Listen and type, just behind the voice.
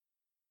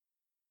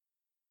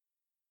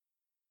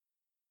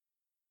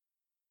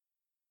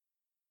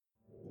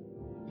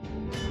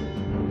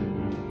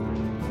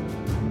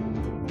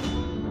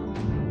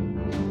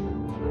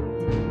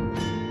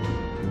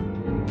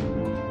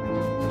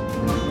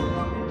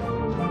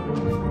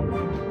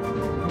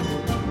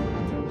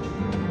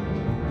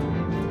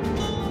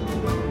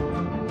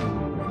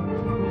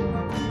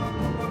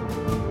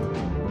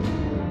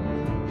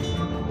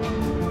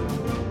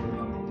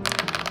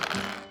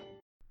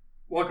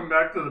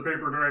back to the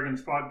Paper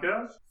Dragons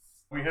podcast.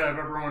 We have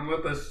everyone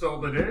with us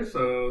still today,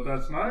 so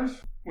that's nice.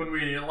 When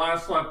we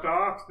last left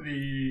off,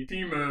 the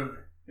team of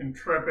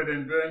intrepid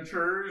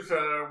adventurers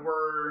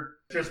were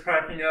just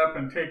packing up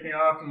and taking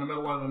off in the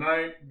middle of the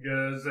night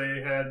because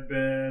they had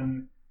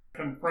been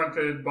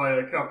confronted by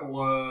a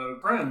couple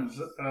of friends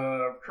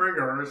of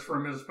Trigar's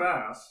from his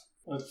past.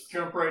 Let's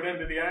jump right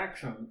into the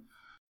action.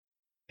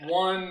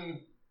 One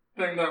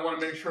thing that I want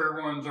to make sure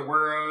everyone's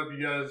aware of,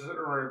 you guys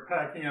are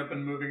packing up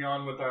and moving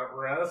on without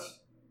rest.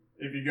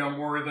 If you go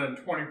more than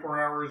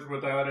 24 hours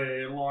without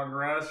a long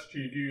rest,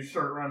 you do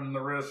start running the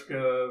risk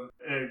of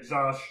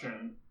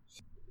exhaustion.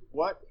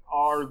 What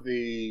are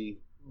the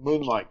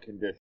moonlight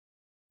conditions?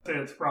 I'd say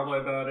it's probably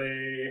about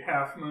a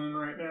half moon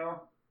right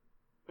now.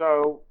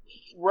 So,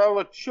 well,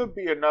 it should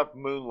be enough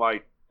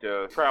moonlight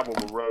to travel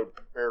the road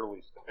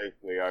fairly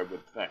safely, I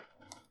would think.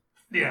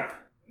 Yeah.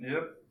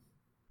 Yep.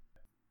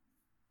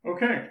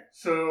 Okay,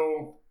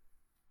 so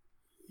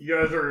you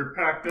guys are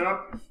packed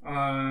up.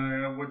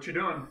 What you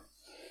doing?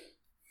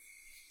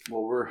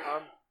 Well, we're...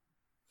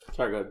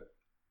 Sorry, go ahead.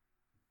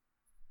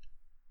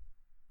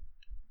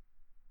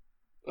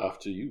 Off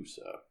to you,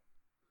 sir.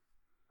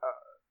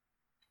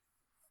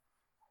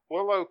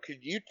 Willow,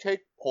 could you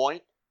take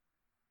point?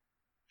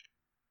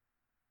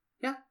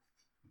 Yeah.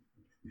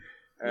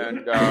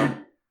 And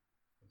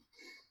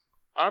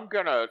I'm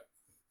going to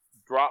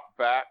drop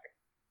back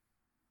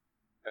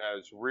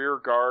as rear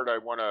guard. I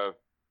want to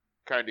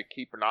kind of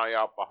keep an eye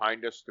out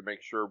behind us to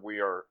make sure we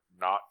are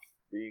not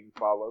being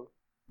followed.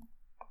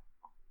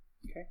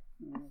 Okay.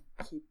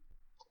 Keep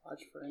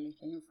watch for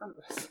anything in front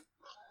of us.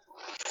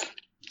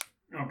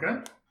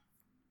 Okay.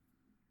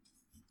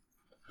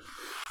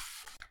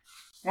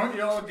 Why don't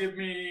y'all give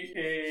me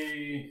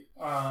a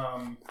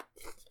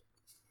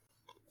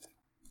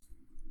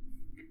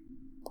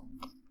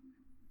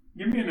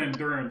give me an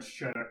endurance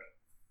check.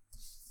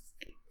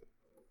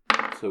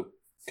 So,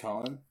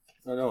 Colin?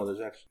 Oh, no, there's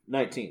actually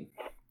 19.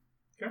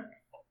 Okay.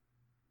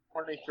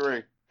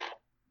 23.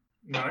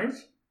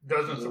 Nice.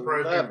 Doesn't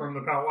surprise me from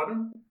the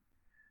paladin.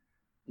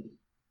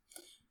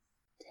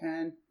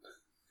 10.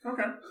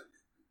 Okay.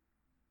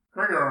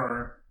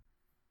 Gregor.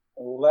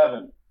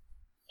 11.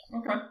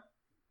 Okay.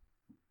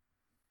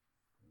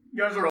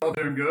 You guys are all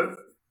doing good.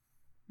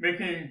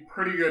 Making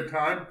pretty good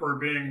time for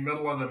being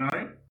middle of the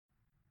night.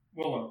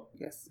 Willow.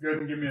 Yes. Go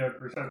ahead and give me a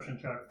perception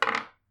check.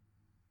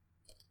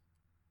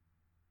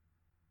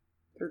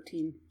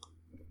 13.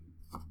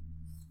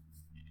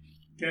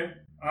 Okay.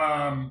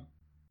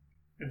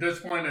 At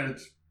this point,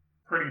 it's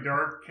pretty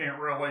dark. Can't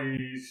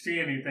really see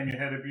anything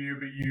ahead of you,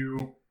 but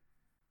you...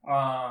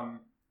 I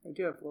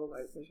do have low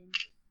light vision.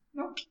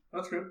 No,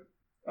 that's good.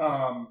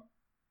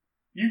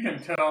 You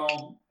can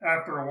tell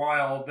after a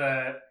while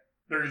that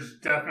there's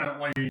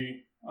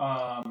definitely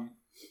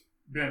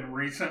been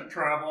recent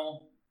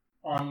travel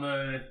on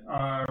the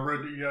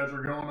road that you guys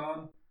are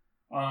going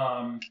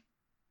on.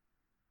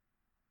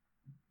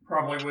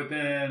 Probably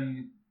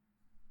within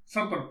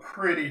something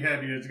pretty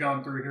heavy has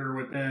gone through here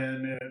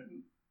within at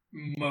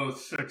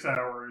most 6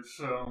 hours.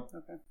 So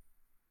Okay.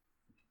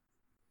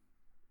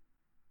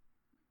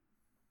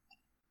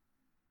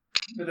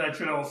 but that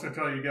should also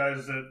tell you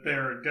guys that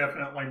they're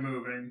definitely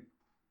moving.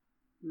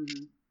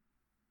 Mm-hmm.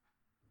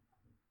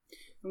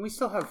 And we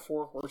still have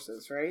 4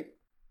 horses, right?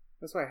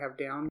 That's what I have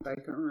down, but I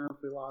couldn't remember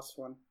if we lost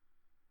one.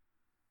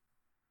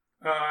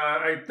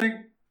 I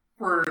think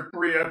for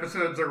 3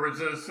 episodes there was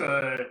this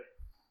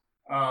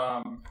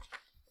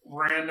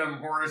random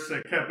horse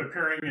that kept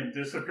appearing and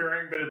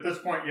disappearing, but at this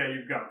point, yeah,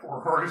 you've got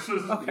 4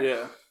 horses. Okay.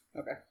 Yeah.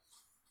 Okay.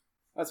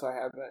 That's what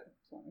I have, but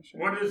just want to make sure.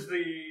 What is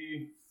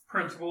the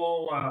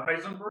principal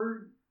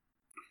Heisenberg?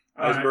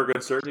 Heisenberg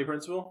Uncertainty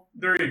Principle?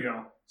 There you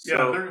go.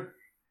 So yeah,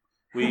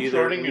 we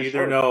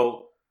either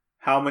know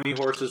how many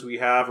horses we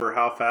have or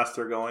how fast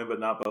they're going, but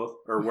not both.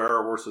 Or where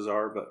our horses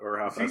are, but or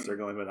how fast they're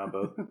going, but not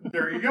both.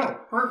 there you go.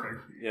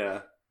 Perfect.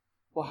 Yeah.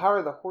 Well, how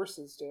are the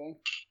horses doing?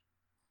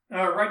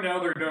 Right now,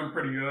 they're doing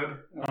pretty good.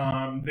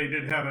 They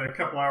did have a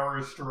couple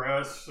hours to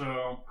rest,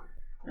 so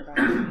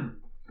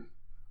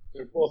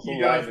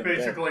you guys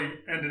basically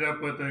ended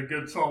up with a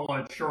good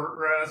solid short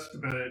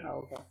rest, but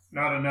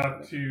not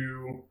enough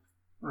to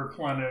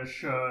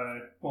replenish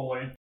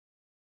fully.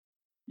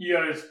 You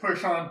guys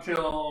push on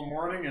till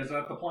morning, is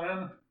that the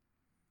plan?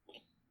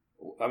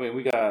 I mean,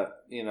 we got,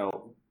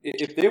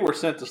 if they were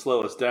sent to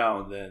slow us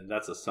down, then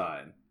that's a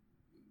sign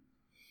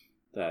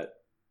that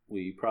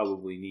we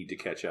probably need to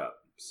catch up.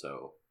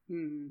 So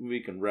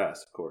we can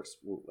rest, of course,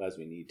 as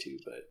we need to,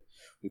 but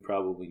we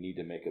probably need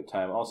to make up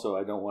time. Also,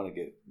 I don't want to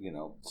get,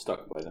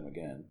 stuck by them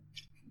again.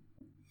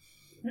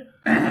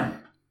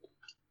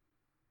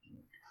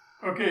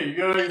 Okay, you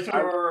guys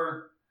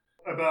are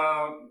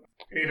about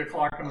 8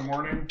 o'clock in the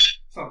morning,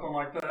 something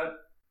like that.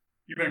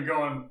 You've been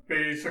going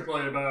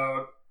basically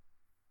about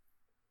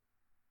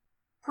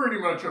pretty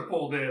much a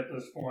full day at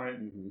this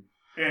point. Mm-hmm.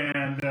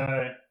 And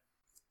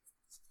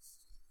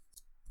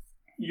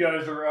you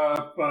guys are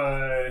up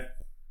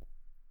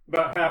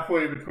about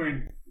halfway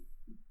between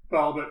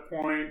Balbet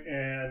Point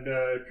and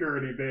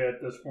Purity Bay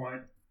at this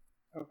point.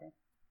 Okay.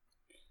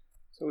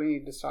 So we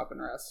need to stop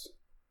and rest.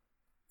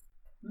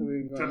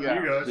 We've been It's up to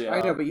going- you guys. Yeah.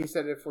 I know, but you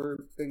said if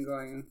we've been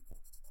going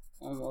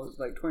almost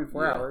like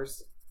 24 Yeah.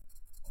 hours.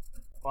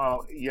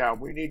 Well, yeah,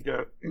 we need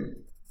to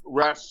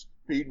rest,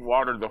 feed and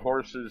water the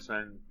horses,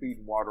 and feed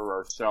and water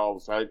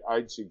ourselves.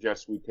 I'd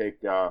suggest we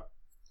take a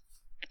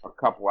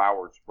couple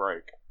hours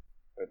break,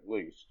 at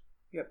least.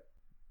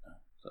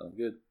 Sounds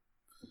good.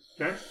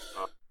 Okay.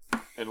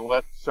 And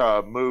let's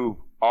move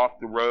off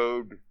the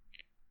road,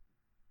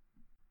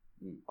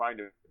 find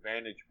a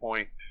vantage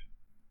point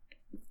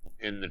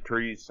in the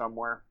trees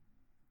somewhere.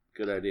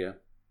 Good idea.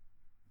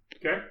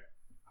 Okay.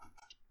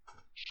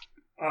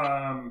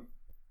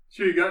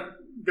 So you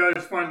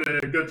guys find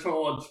a good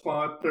solid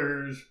spot.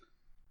 There's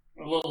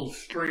a little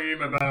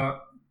stream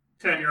about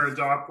 10 yards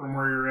off from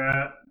where you're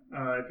at.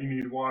 If you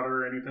need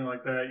water or anything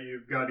like that,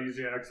 you've got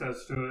easy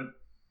access to it.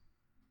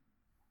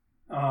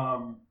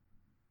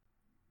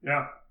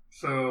 Yeah.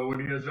 So what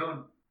are you guys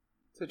doing?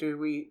 So do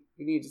we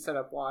need to set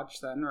up watch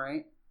then,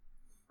 right?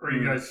 Are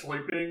you guys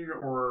sleeping,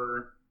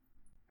 or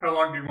how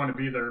long do you want to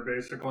be there,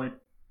 basically?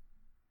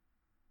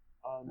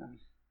 I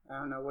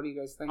don't know. What do you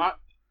guys think?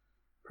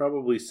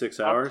 Probably 6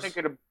 I'm hours.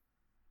 thinking of,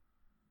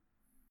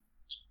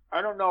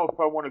 I don't know if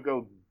I want to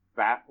go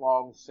that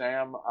long,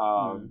 Sam.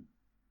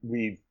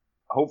 We've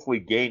hopefully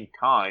gained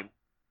time.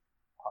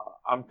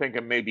 I'm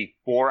thinking maybe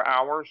 4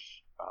 hours.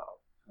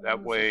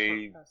 That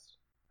way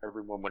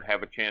everyone would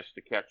have a chance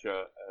to catch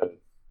a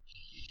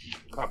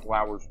couple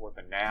hours worth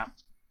of nap.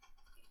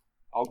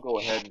 I'll go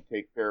ahead and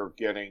take care of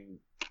getting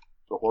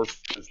the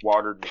horses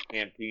watered and the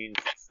canteens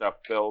and stuff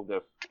filled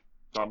if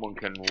someone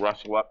can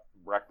rustle up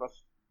some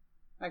breakfast.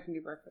 I can do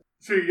breakfast.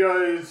 So you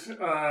guys,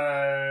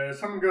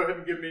 someone go ahead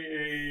and give me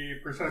a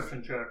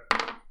perception check.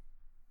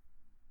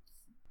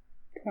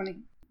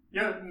 20.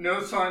 Yeah,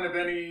 no sign of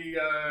any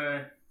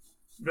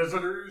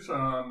visitors.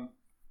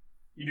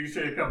 You do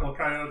see a couple of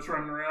coyotes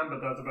running around, but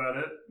that's about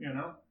it, you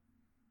know.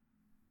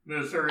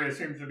 This area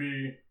seems to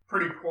be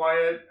pretty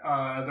quiet.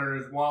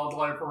 There's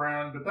wildlife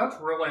around, but that's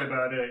really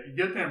about it. You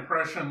get the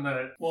impression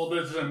that, well,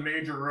 this is a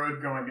major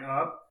road going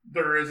up.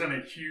 There isn't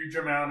a huge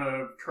amount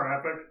of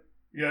traffic.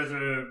 You guys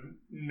have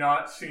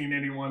not seen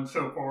anyone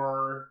so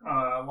far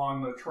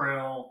along the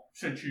trail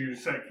since you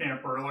set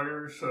camp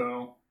earlier,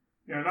 so,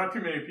 you know, not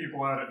too many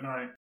people out at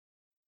night.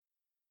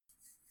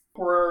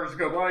 4 hours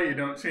go by, you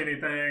don't see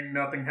anything,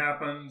 nothing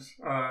happens.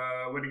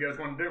 What do you guys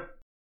want to do?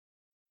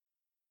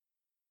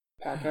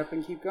 Pack up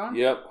and keep going?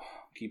 Yep.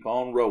 Keep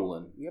on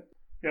rolling. Yep.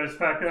 You guys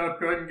pack up,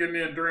 go ahead and give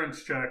me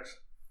endurance checks.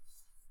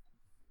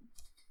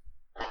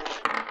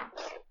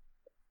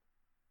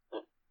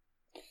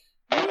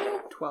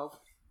 12.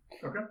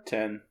 Okay,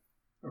 10.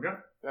 okay,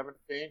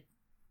 17?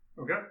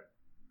 okay.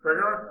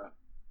 Gregor?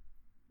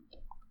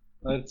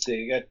 Let's see,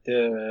 you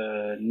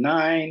got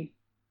 9.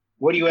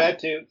 What do you add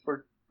to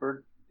for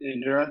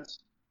endurance?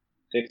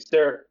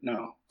 Dexterity? No.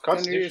 Under your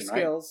Constitution, right?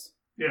 skills.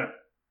 Yeah.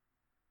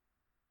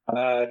 2,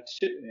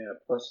 yeah,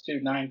 plus 2,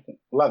 9,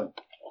 11.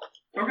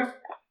 Okay,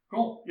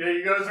 cool. Yeah,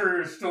 you guys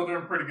are still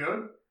doing pretty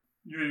good.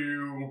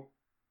 You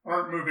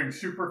aren't moving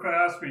super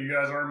fast, but you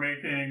guys are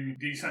making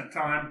decent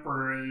time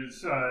for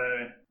as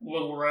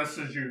little rest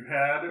as you've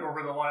had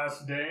over the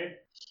last day.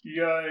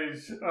 You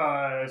guys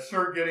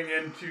start getting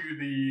into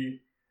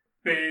the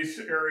base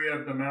area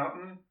of the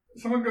mountain.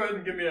 Someone go ahead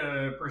and give me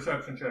a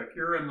perception check.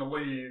 You're in the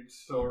lead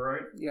still,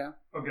 right? Yeah.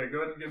 Okay,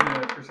 go ahead and give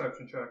me a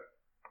perception check.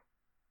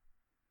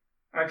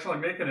 Actually,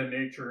 make it a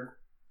nature.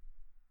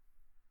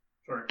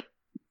 Sorry.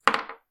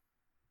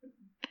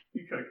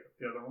 You could have kept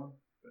the other one,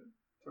 but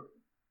it's okay.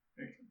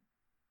 Nature.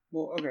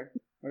 Well, okay.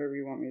 Whatever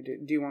you want me to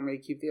do. Do you want me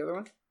to keep the other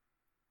one?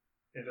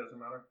 It doesn't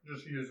matter.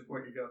 Just use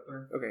what you got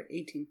there. Okay,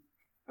 18.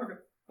 Okay,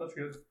 that's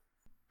good.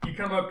 You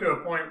come up to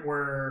a point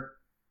where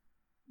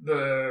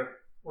the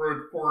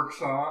road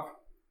forks off,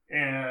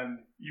 and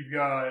you've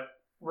got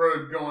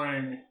road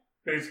going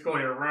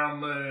basically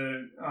around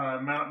the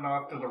mountain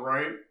off to the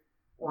right,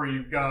 or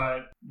you've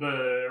got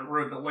the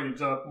road that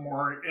leads up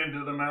more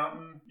into the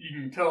mountain. You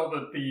can tell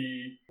that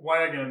the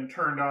wagon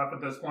turned off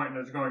at this point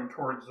and is going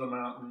towards the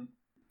mountain.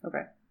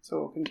 Okay, so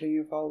we'll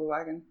continue to follow the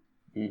wagon.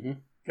 Mm-hmm.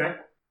 Okay?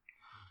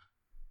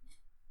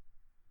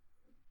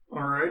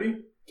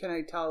 Alrighty. Can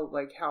I tell,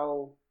 like,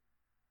 how...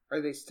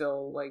 Are they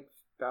still, like,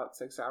 about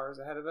 6 hours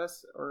ahead of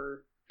us,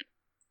 or...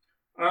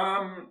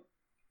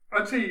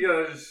 I'd say you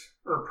guys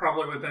are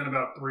probably within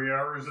about 3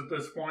 hours at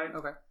this point.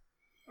 Okay.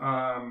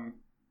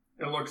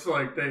 It looks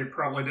like they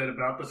probably did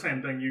about the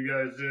same thing you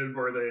guys did,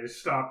 where they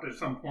stopped at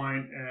some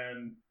point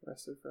and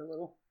Rested for a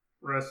little.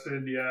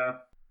 rested. Yeah,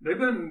 they've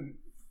been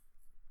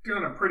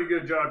doing a pretty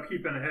good job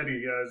keeping ahead of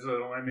you guys,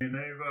 though. I mean,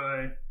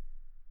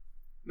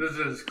 this is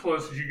as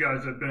close as you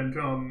guys have been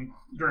to them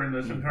during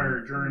this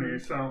entire journey.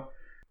 So,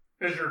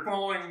 as you're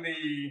following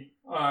the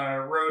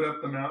road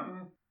up the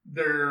mountain,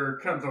 there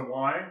comes a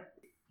Y.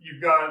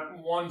 You've got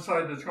one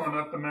side that's going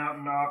up the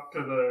mountain off to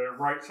the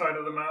right side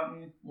of the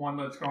mountain, one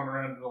that's going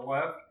around to the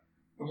left.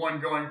 The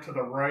one going to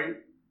the right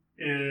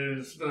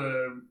is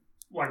the,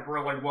 like,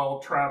 really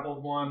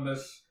well-traveled one.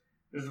 This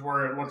is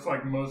where it looks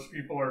like most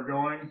people are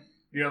going.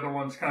 The other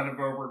one's kind of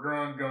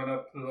overgrown, going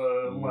up to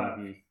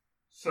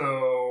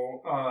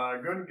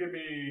give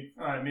me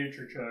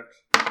nature checks.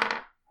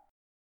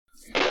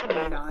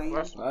 9.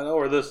 I know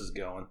where this is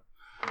going.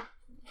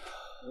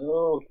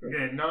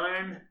 Okay,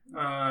 9.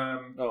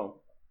 Haven't done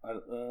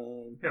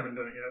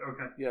it yet.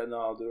 Okay. Yeah, no,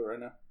 I'll do it right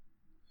now.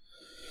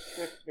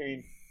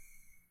 15.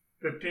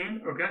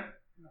 15. Okay.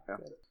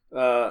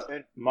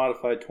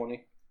 Modified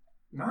 20.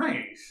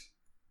 Nice.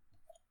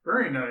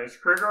 Very nice.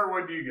 Kragar,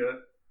 what do you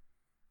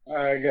get?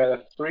 I got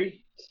a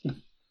 3.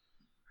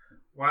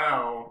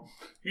 Wow.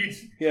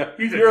 He's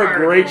you're a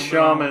great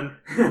shaman.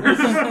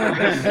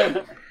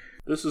 shaman.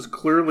 This is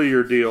clearly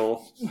your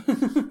deal.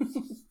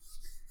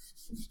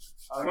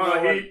 I Well,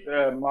 know what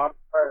the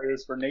modifier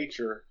is for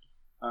nature.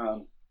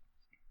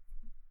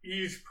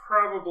 He's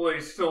probably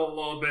still a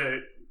little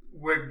bit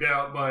wigged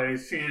out by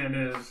seeing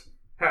his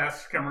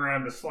past come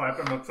around to slap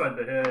him upside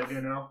the head,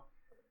 you know?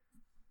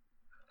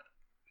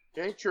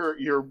 Nature,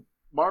 your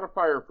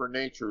modifier for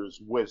nature is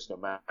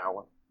wisdom,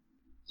 Alan.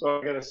 So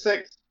I got a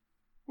 6.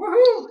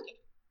 Woohoo!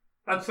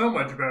 That's so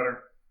much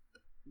better.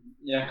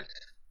 Yeah.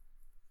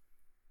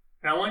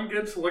 Alan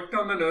gets licked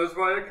on the nose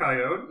by a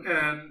coyote,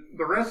 and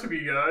the rest of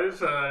you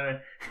guys, I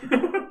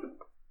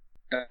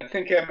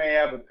think I may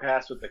have a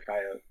pass with the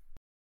coyote.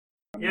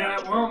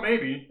 yeah, well,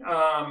 maybe.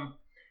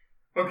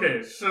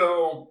 Okay,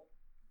 so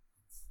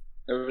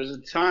There was a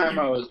time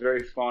I was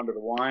very fond of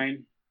the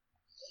wine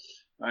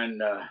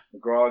and the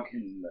grog,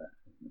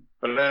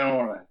 but I don't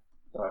want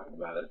to talk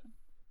about it.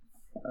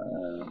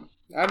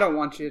 I don't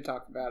want you to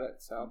talk about it,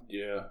 so.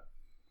 Yeah.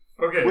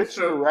 okay, Which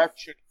so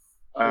direction?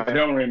 I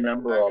don't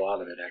remember a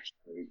lot of it,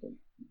 actually.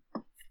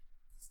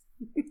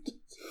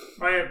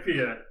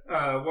 Pia,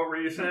 what were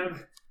you saying?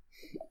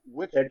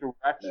 Which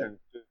direction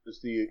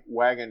does the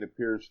wagon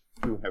appears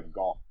to have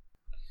gone?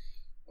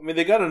 I mean,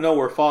 they got to know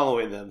we're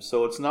following them,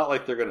 so it's not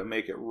like they're going to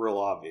make it real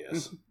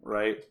obvious,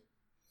 right?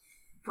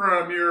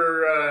 From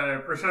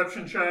your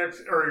perception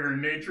checks or your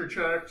nature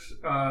checks,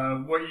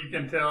 what you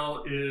can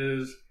tell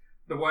is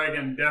the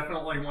wagon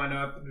definitely went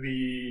up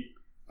the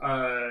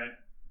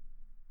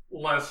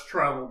less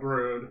traveled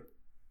road.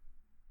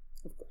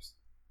 Of course.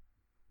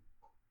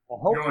 Well,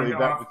 hopefully Going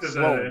that off would to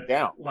slow the it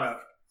down.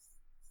 left.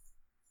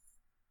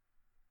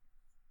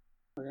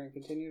 We're going to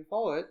continue to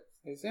follow it,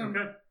 I assume.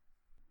 Okay.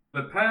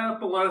 The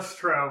path less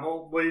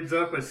traveled leads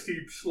up a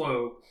steep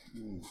slope.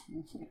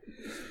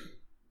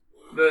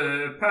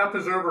 The path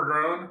is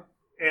overgrown,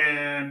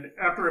 and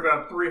after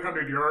about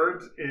 300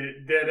 yards,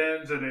 it dead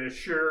ends at a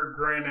sheer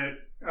granite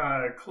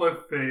cliff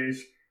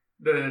face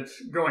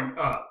that's going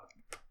up.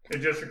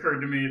 It just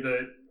occurred to me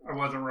that I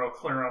wasn't real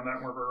clear on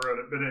that when we wrote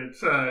it, but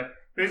it's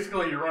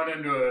basically you run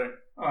into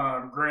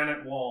a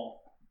granite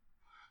wall.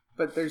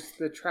 But there's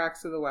the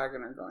tracks of the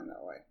wagon are going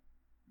that way.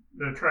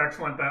 The tracks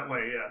went that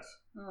way, yes.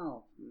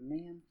 Oh,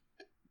 man.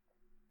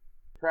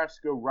 Tracks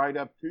go right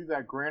up to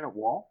that granite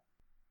wall.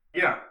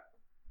 Yeah,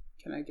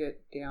 Can I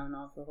get down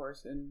off the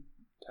horse and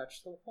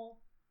touch the wall?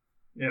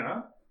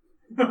 yeah.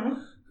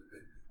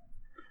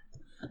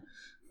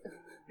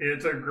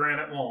 It's a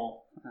granite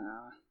wall.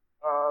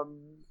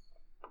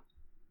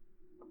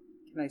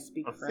 Can I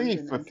speak A French?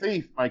 thief, a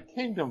thief, my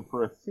kingdom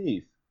for a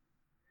thief.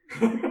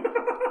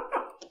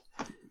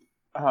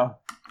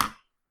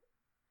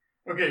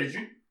 Okay,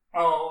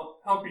 I'll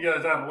help you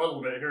guys out a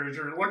little bit here. As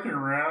you're looking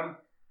around,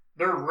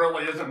 there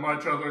really isn't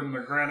much other than the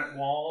granite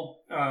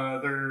wall.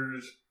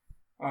 There's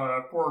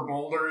 4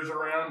 boulders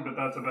around, but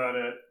that's about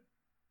it.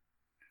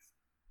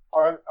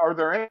 Are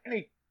there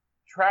any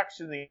tracks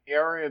in the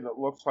area that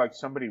looks like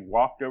somebody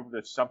walked over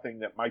to something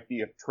that might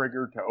be a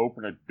trigger to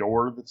open a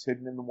door that's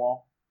hidden in the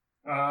wall?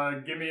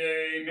 Give me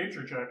a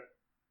nature check.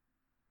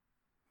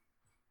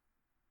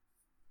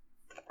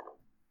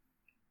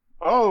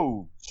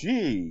 Oh,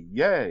 gee,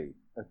 yay.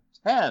 A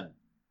 10.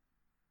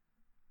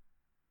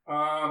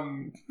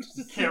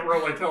 Can't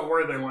really tell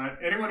where they went.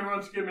 Anyone who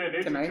wants to give me a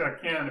nature Can I?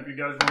 check can, if you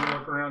guys want to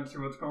look around and see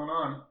what's going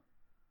on.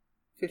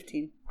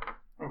 15.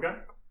 Okay.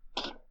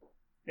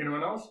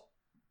 Anyone else?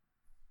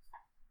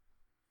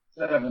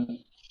 7.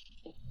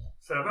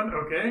 7,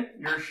 okay.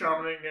 You're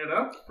shamaning it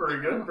up.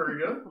 Very good, very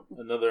good.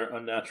 Another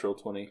unnatural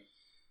 20.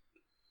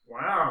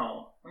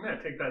 Wow. I'm going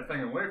to take that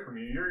thing away from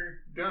you.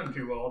 You're doing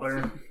too well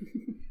there.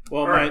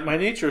 Well, All right. my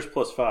nature is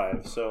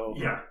 +5, so...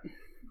 Yeah.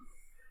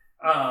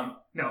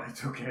 No,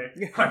 it's okay.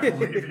 I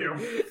believe you.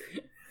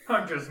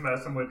 I'm just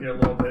messing with you a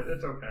little bit.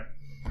 It's okay.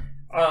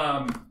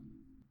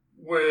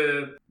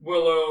 With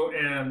Willow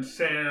and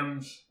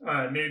Sam's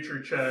nature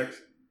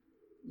checks,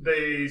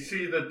 they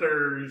see that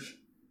there's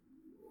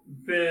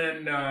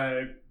been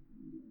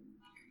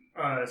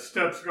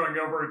steps going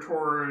over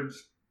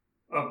towards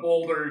a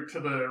boulder to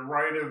the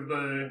right of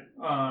the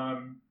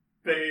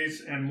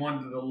base and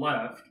one to the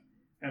left.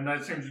 And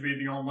that seems to be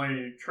the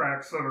only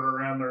tracks that are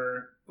around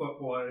there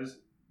foot-wise.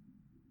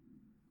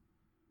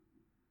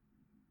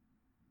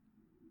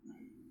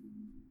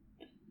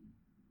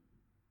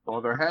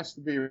 Well, there has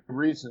to be a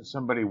reason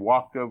somebody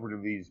walked over to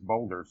these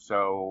boulders,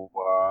 so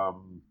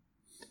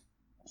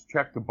let's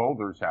check the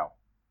boulders out.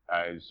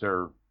 Is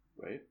there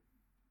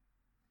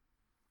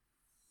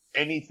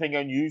anything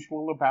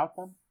unusual about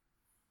them?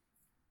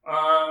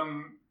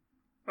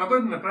 Other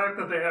than the fact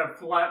that they have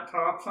flat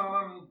tops on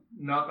them,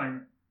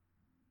 nothing.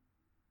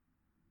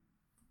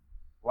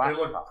 They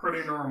look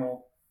pretty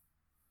normal.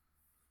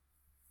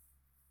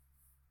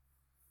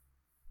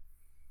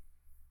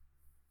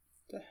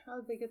 How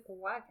did they get the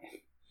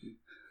wagon?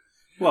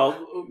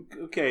 Well,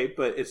 okay,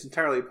 but it's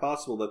entirely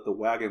possible that the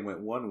wagon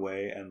went one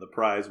way and the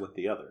prize went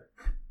the other.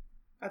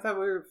 I thought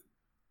we were...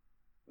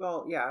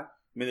 Well, yeah.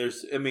 They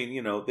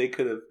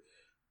could have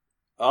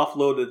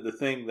offloaded the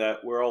thing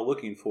that we're all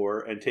looking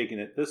for and taken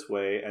it this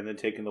way and then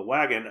taken the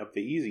wagon up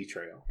the easy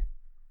trail.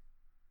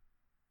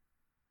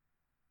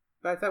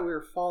 But I thought we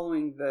were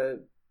following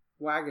the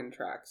wagon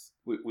tracks.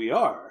 We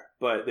are,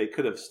 but they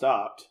could have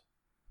stopped.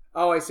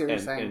 Oh, I see what you're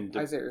saying.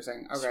 I see what you're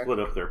saying. Okay. Split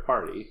up their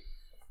party.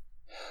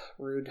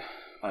 Rude.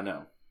 I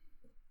know.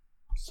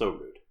 So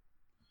rude.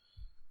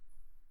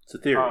 It's a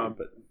theory,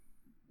 but...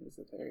 It's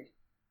a theory.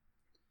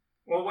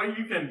 Well, what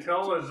you can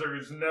tell is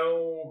there's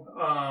no...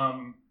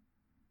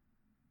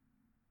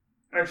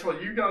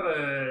 Actually, you got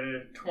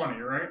a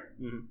 20, right?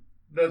 Mm-hmm.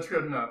 That's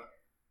good enough.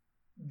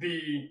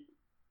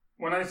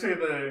 When I say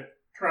the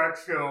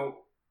tracks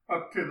go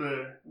up to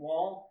the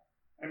wall,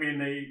 I mean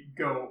they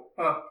go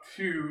up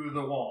to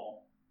the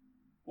wall.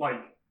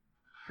 Like,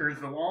 here's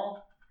the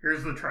wall,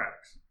 here's the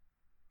tracks.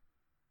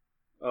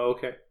 Oh,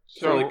 okay.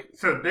 So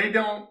they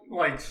don't,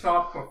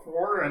 stop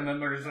before and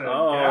then there's a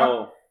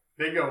gap.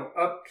 They go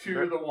up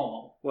to the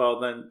wall. Well,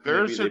 then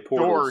there's maybe a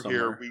door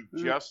here. We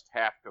Mm-hmm. just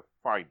have to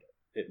find it.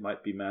 It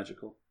might be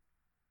magical.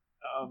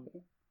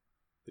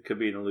 It could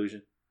be an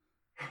illusion.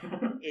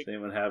 Does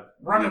anyone have...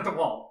 Run at the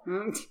wall.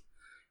 Well,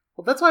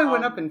 that's why I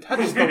went up and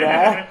touched the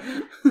wall.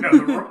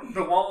 No,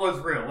 the wall is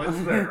real.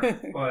 It's there.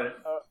 But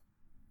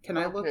can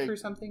I look through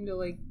something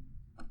to,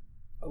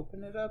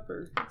 open it up?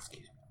 Or...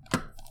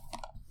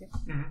 Yeah.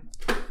 Mm-hmm.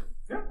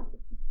 Yeah.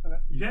 Okay.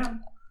 Yeah.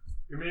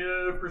 Give me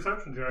a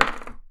perception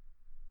check.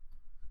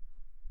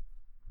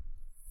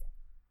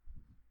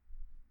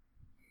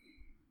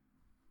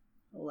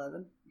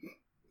 $11.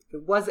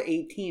 It was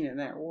 18 and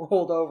that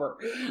rolled over.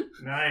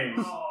 Nice.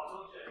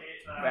 Oh, don't you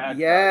hate that?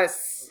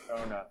 Yes.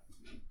 Oh,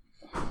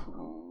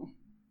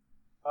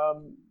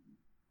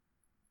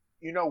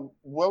 no.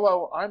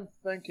 Willow, I'm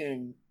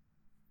thinking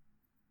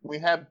we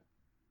have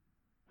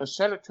a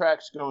set of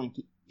tracks going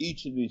to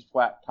each of these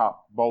flat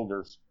top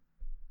boulders.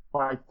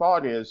 My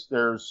thought is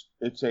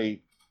it's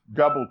a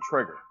double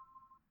trigger.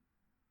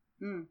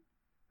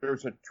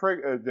 There's a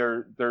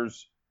trigger.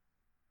 There's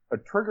a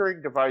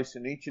triggering device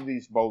in each of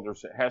these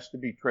boulders that has to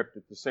be tripped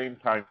at the same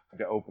time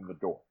to open the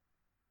door.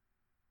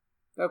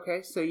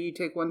 Okay, so you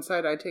take one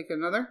side, I take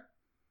another?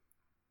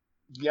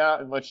 Yeah,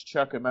 and let's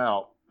check them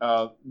out.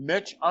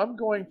 Mitch, I'm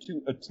going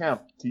to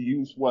attempt to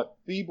use what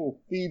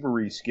feeble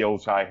thievery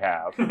skills I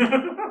have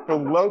to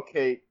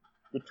locate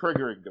the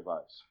triggering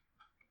device.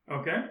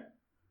 Okay.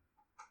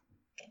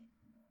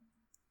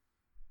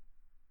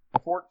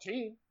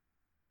 14.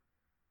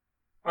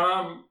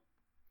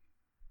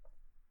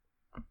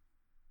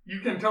 You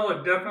can tell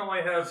it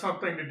definitely has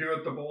something to do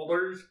with the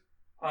boulders.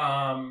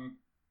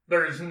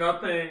 There's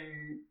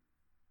nothing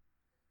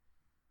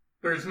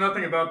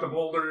about the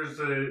boulders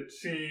that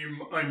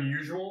seem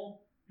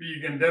unusual. But you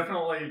can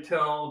definitely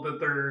tell that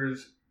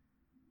there's,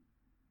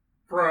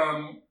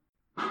 from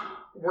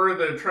where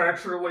the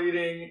tracks are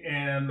leading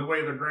and the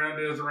way the ground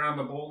is around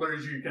the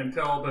boulders, you can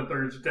tell that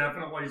there's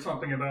definitely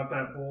something about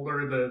that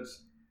boulder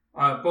that's,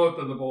 both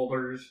of the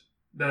boulders,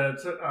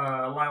 that's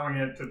allowing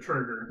it to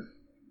trigger.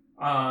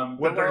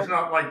 But there's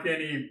not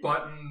any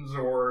buttons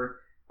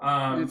or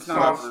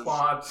soft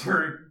spots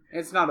or...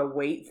 It's not a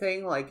weight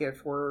thing, like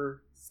if we're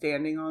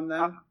standing on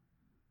them?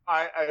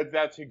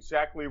 That's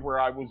exactly where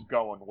I was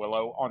going,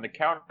 Willow. On the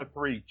count of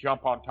 3,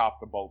 jump on top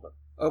of the boulder.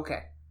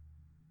 Okay.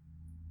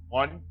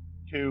 1,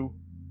 2,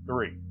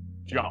 3.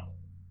 Jump.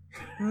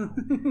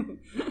 And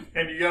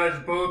you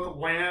guys both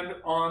land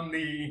on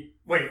the...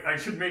 Wait, I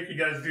should make you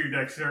guys do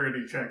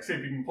dexterity checks, see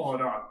if you can pull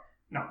it off.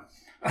 No.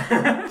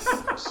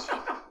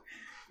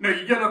 No,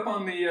 you get up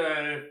on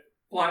the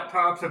flat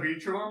tops of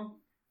each of them.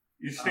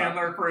 You stand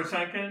there for a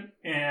second,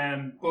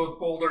 and both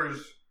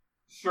boulders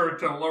start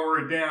to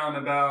lower down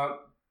about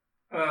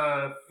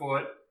a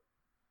foot,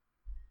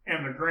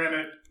 and the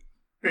granite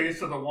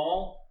base of the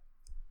wall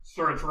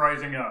starts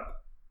rising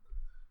up.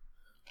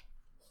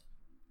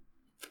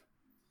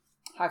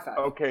 High five.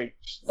 Okay,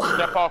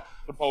 step off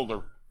the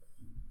boulder.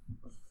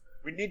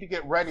 We need to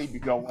get ready to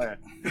go in,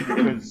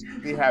 because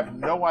we have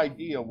no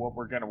idea what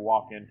we're going to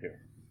walk into.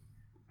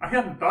 I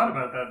hadn't thought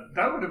about that.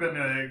 That would have been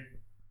a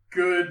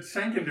good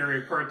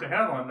secondary part to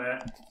have on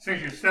that. As soon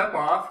as you step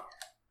off,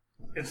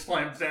 it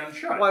slams down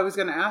shut. Well, I was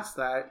going to ask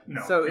that.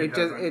 No, so it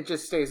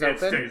just stays open? It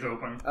stays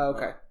open. Oh,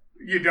 okay.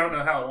 You don't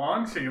know how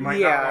long, so you might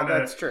not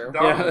want to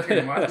dawdle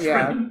too much.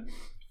 Yeah.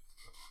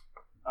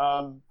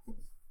 I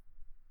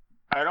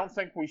don't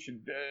think we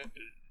should,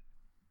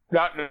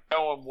 not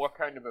knowing what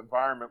kind of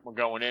environment we're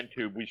going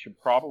into, we should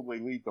probably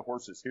leave the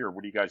horses here.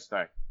 What do you guys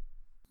think?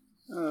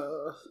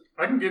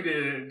 I can give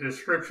you a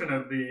description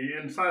of the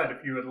inside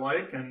if you would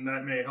like, and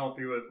that may help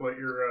you with what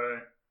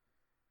you're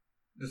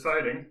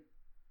deciding.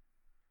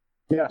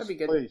 Yes, That'd be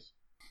good. please.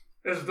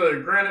 As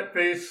the granite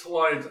face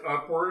slides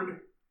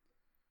upward,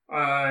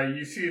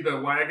 you see the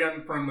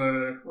wagon from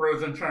the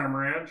Rosenheim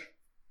Ranch.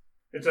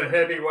 It's a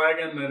heavy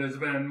wagon that has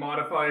been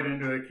modified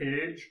into a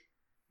cage.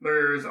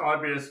 There's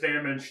obvious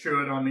damage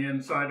to it on the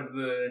inside of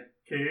the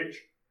cage.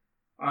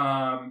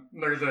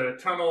 There's a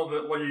tunnel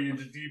that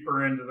leads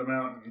deeper into the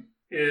mountain.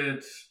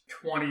 It's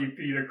 20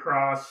 feet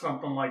across,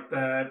 something like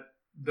that.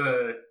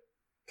 The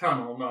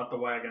tunnel, not the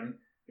wagon,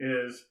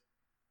 is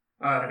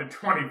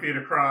 20 feet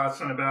across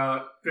and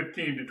about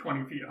 15 to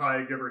 20 feet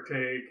high, give or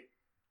take,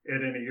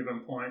 at any given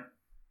point.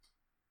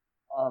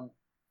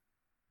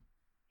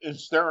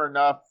 Is there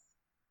enough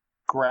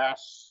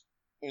grass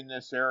in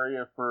this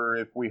area for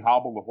if we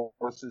hobble the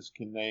horses?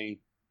 Can they?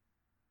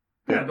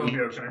 Yeah, they'll be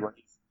okay.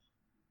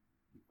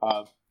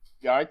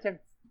 Yeah, I think,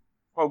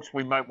 folks,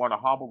 we might want to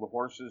hobble the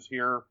horses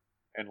here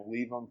and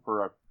leave them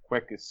for a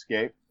quick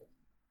escape.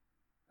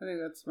 I think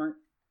that's smart.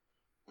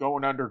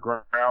 Going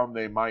underground,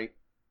 they might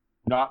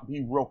not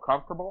be real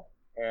comfortable,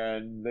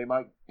 and they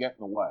might get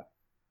in the way.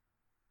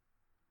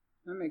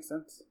 That makes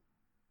sense.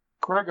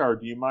 Kregar,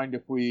 do you mind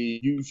if we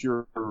use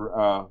your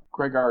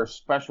Kregar's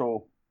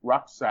special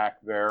rucksack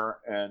there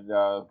and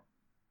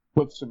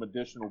put some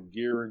additional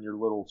gear in your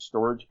little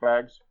storage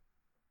bags?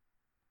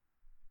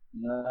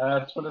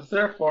 That's what it's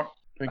there for.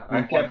 I think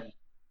we can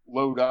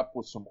load up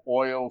with some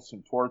oil,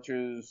 some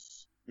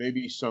torches,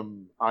 maybe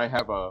some. I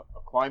have a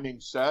climbing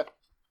set.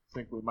 I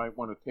think we might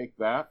want to take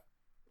that.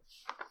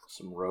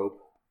 Some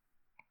rope.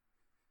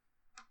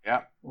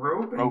 Yeah.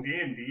 Rope and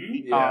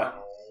D&D? Yeah.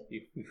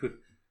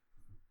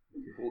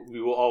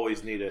 We will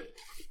always need it.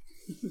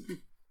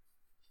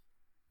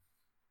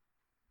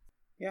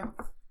 Yeah.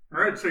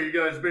 All right, so you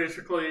guys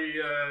basically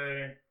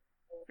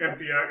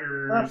empty out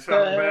your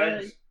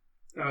saddlebags,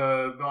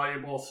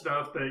 valuable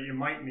stuff that you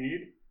might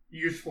need,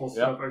 useful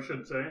stuff, I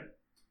should say.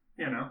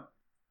 You know,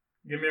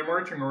 give me a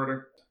marching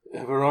order.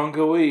 Everyone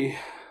go we.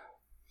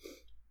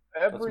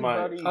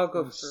 Everybody I'll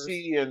go can first.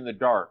 see in the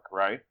dark,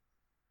 right?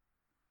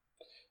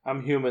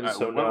 I'm human,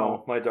 so well.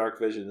 no, my dark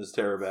vision is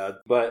terrible bad.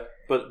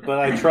 But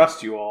I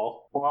trust you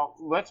all. Well,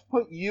 let's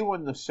put you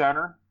in the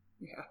center.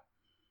 Yeah.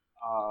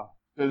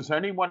 Does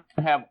anyone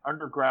have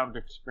underground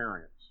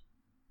experience?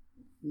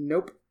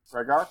 Nope.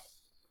 Kregar?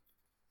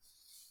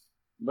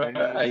 But Any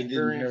I didn't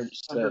hear experience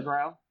it said.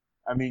 underground?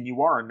 I mean,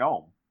 you are a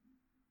gnome.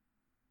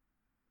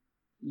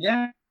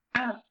 Yeah,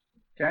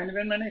 kind of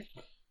in many.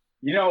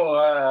 You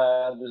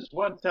know, there's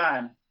one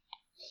time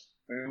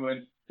we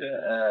went.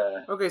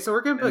 Okay, so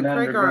we're going to put An Kregar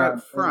underground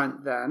up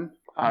front then.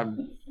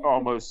 I'm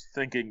almost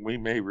thinking we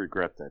may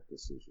regret that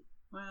decision.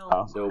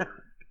 Well, So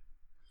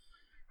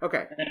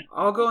okay.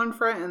 I'll go in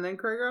front and then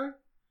Kregar?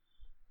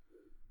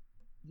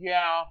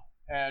 Yeah,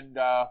 and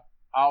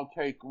I'll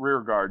take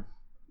rear guard.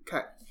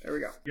 Okay, there we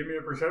go. Give me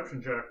a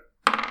perception check.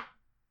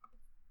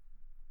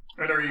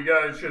 And are you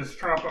guys just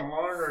tromping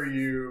along, or are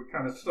you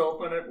kind of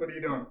stealthing it? What are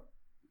you doing?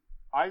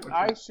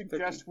 I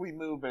suggest we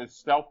move as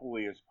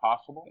stealthily as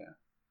possible. Yeah.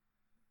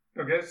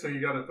 Okay, so you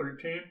got a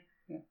 13.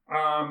 Yeah.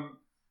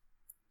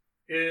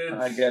 It's...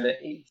 I got an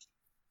 8.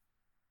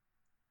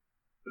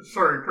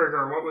 Sorry,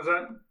 Kregar, what was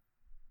that?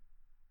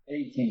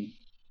 18.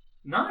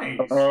 Nice.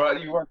 Oh,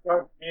 you weren't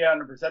talking to me on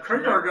the perception.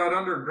 Kregar got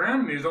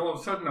underground and he's all of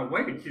a sudden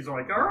awake. He's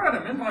like, all right,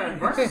 I'm in my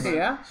environment.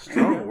 Yeah.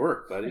 strong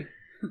work, buddy.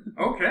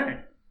 Okay.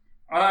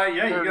 Yeah,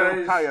 you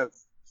guys...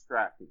 coyotes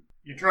distracting.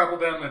 You travel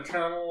down the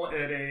tunnel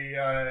at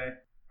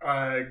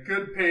a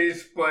good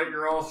pace, but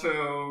you're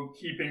also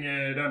keeping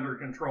it under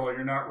control.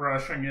 You're not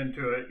rushing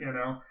into it, you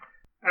know.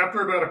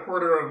 After about a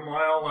quarter of a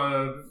mile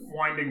of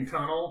winding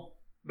tunnel,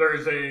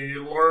 there's a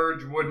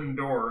large wooden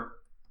door.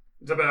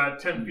 It's about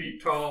 10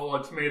 feet tall.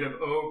 It's made of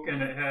oak,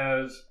 and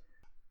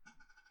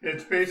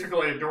it's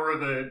basically a door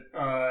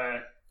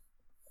that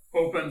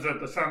opens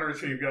at the center,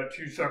 so you've got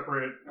two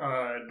separate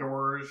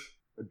doors.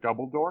 A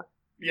double door?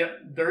 Yeah,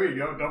 there you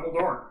go, double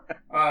door.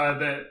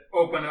 That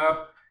open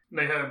up.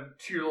 They have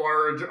two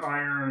large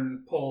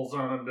iron poles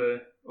on them to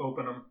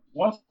open them.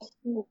 What's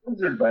the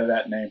wizard by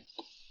that name?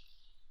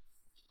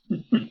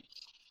 Can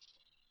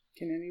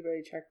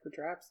anybody check for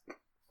traps?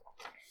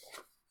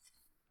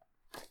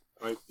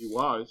 Might be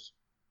wise.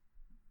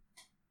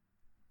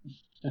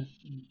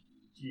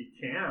 You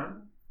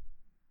can.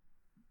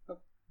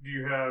 Do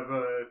you have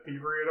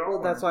thievery at all?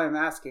 Well, that's or- why I'm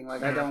asking.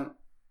 Like, I don't...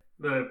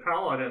 The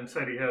paladin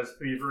said he has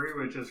thievery,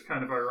 which is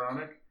kind of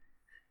ironic.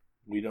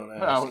 We don't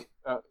ask.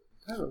 Well,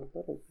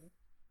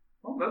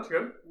 Oh, that's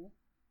good.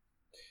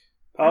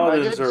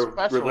 Paladins I are didn't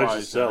specialize religious in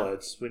it.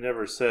 zealots. We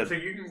never said. So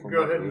you can from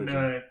go what ahead and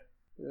religion.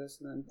 This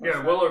and then...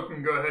 yeah, Willow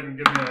can go ahead and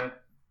give me a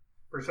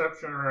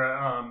perception or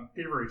a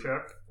thievery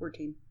check.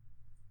 14.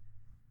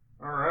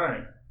 All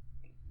right.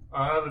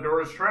 The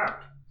door is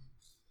trapped.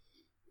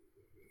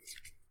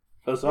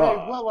 Huzzah.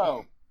 Hey,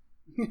 Willow.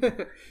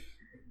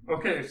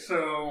 Okay,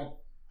 so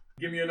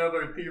give me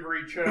another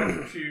thievery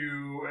check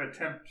to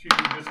attempt to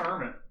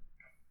disarm it.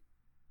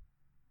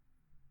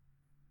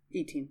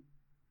 18.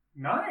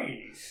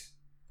 Nice.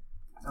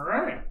 All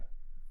right.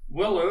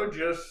 Willow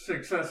just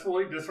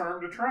successfully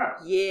disarmed a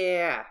trap.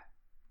 Yeah.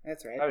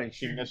 That's right. I think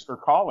she missed her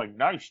calling.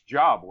 Nice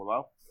job,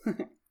 Willow.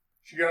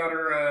 She got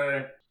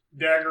her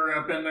dagger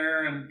up in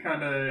there and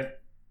kind of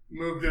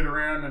moved it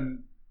around,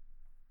 and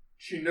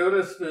she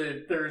noticed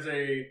that there's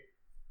a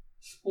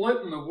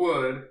split in the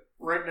wood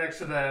right next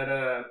to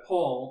that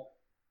pole.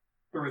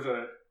 There was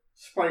a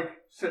spike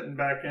sitting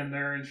back in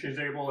there, and she's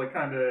able to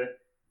kind of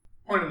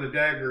point the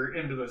dagger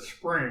into the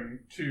spring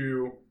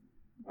to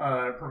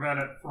prevent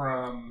it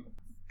from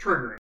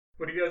triggering.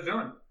 What are you guys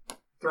doing?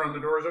 Throwing the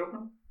doors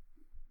open?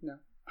 No.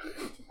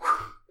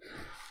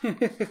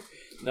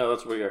 No,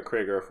 that's what we got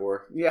Kragar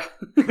for. Yeah.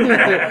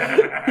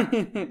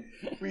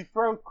 We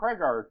throw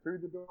Kragar through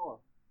the door.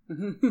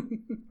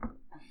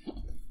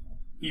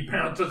 He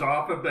pounces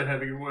off of the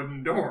heavy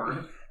wooden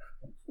door.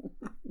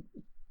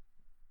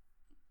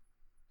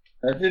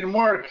 That didn't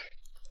work.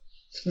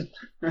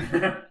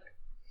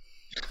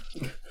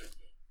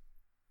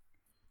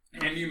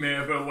 And you may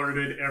have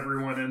alerted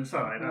everyone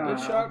inside. Good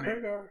shot,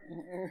 Kragar.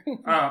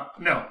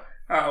 No.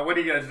 What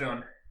are you guys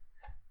doing?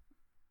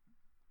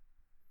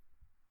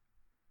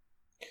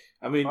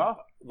 I mean,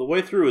 the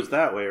way through is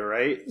that way,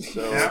 right?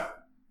 So, Yeah.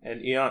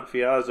 And Eont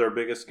Fia is our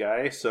biggest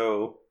guy,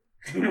 so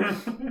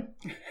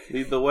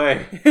lead the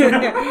way.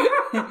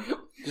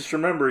 Just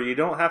remember, you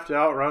don't have to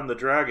outrun the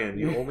dragon.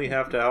 You only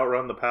have to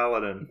outrun the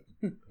paladin.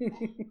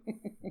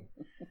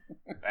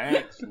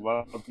 Thanks.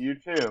 Love you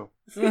too.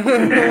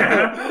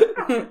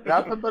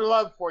 Nothing but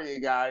love for you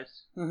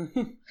guys.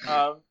 And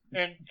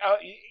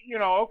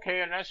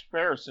that's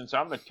fair. Since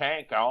I'm the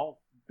tank, I'll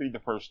be the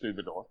first through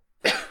the door.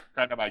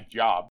 Kind of my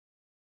job.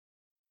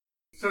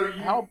 So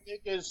How big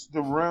is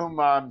the room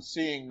I'm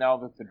seeing now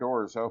that the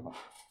door is open?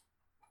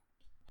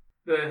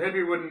 the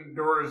heavy wooden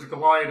doors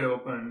glide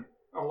open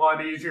a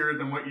lot easier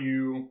than what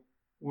you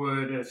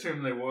would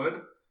assume they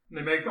would.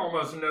 They make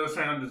almost no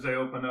sound as they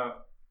open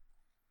up.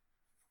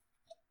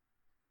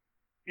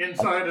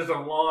 Inside is a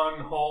long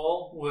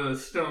hall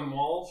with stone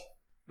walls.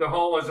 The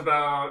hall is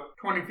about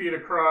 20 feet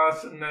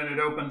across, and then it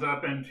opens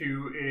up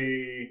into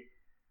a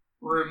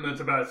room that's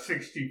about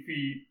 60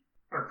 feet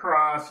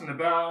across and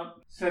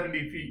about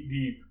 70 feet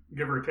deep,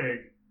 give or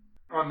take.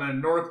 On the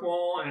north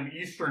wall and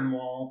eastern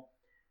wall,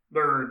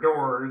 there are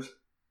doors.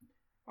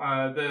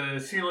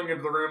 The ceiling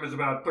of the room is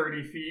about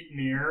 30 feet in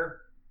the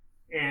air,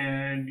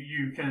 and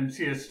you can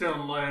see a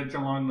stone ledge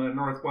along the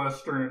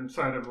northwestern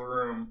side of the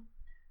room.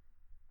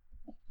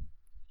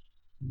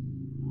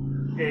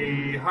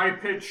 A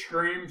high-pitched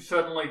scream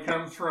suddenly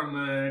comes from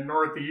the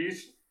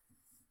northeast,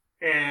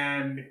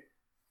 and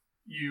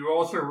you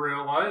also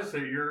realize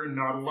that you're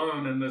not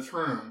alone in this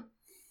room.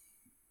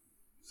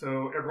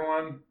 So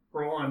everyone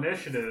roll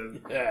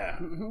initiative. Yeah.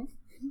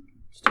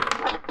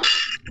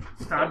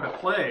 It's time to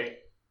play.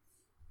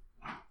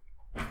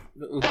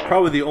 It was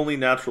probably the only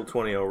natural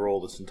 20 I'll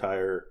roll this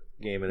entire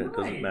game, and it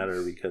doesn't Nice.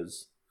 matter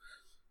because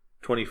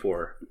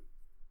 24.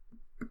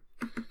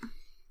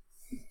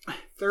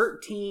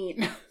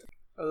 13.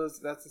 Oh,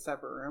 that's a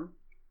separate room.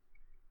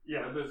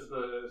 Yeah, this is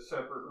the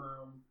separate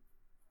room.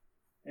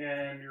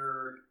 And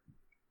you're...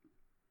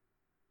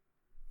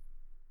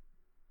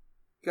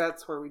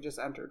 That's where we just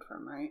entered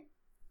from, right?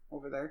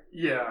 Over there?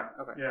 Yeah.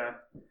 Okay. Yeah.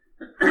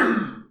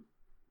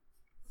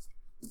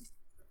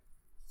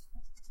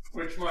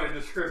 Which my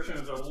description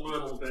is a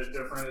little bit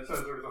different. It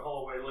says there's a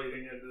hallway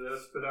leading into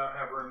this, but I don't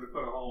have room to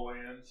put a hallway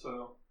in,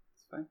 so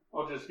It's fine.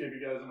 I'll just give you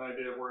guys an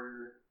idea of where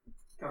you're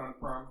coming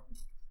from.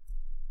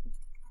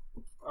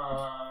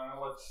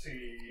 Let's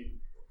see.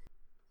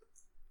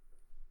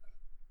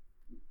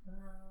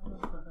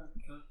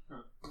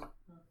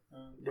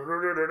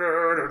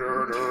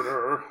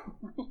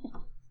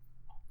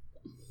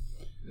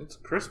 It's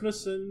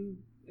Christmas in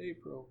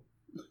April.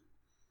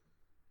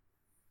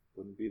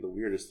 Wouldn't be the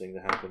weirdest thing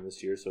to happen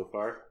this year so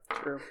far.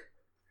 True.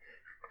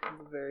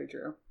 Very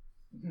true.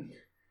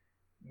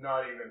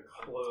 Not even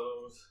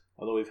close.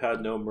 Although we've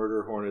had no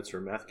murder hornets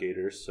or meth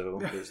gators, so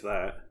there's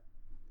that.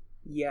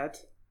 Yet.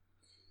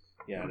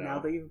 Yeah, Now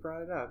that you've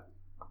brought it up,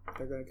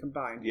 they're going to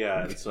combine.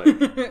 Yeah, it's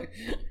like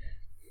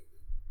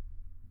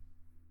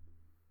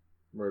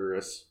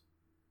murderous,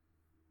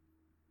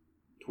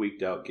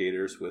 tweaked out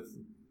gators with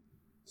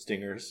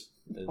stingers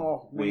and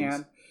Oh, wings.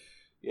 man.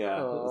 Yeah,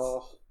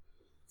 Oh,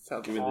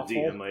 sounds giving awful. the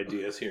DM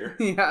ideas here.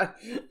 Yeah.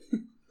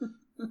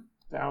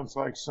 Sounds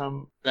like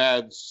some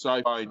bad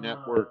sci-fi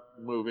network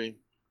movie.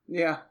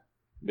 Yeah.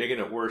 Making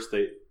it worse,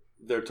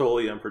 they're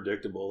totally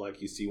unpredictable.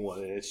 Like you see one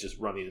and it's just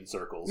running in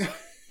circles.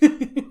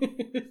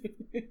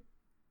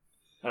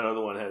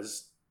 Another one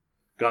has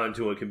gone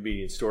into a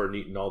convenience store and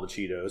eaten all the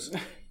Cheetos.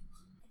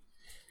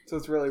 So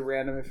it's really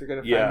random if you're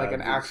going to find Yeah, like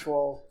an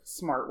actual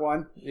smart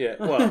one. Yeah,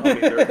 well, I mean,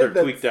 they're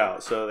tweaked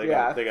out, so they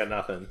got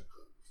nothing.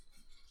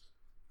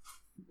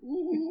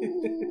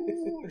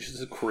 It's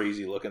just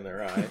crazy look in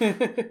their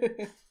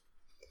eye.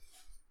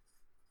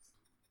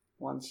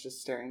 One's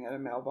just staring at a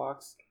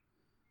mailbox.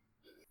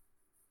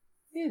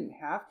 We didn't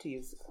have to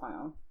use the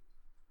clown.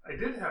 I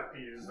did have to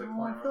use the No,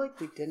 clown. I feel like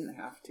we didn't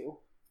have to.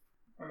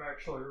 I'm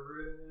actually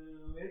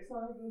really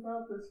excited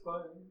about this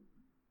fight.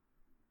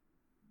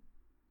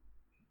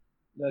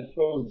 That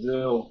bodes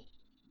ill.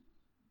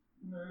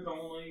 There's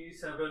only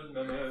 7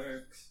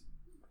 minutes.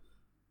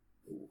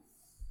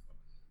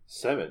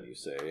 7, you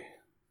say?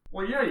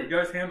 Well, yeah, you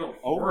guys handled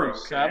 4. Over Okay.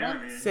 7?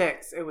 I mean,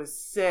 6. It was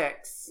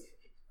 6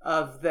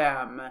 of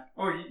them.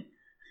 Oh,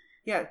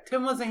 Yeah,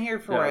 Tim wasn't here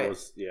for it.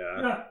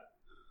 yeah.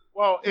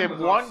 Well, It in was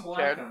one all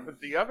slacking. tent, but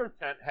the other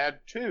tent had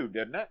 2,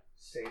 didn't it?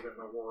 Saving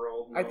the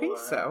world. I think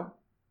so.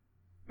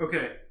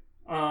 Okay.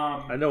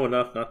 I know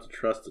enough not to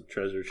trust the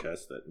treasure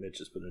chest that Mitch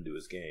has put into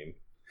his game.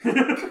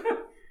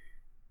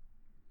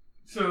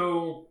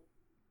 So,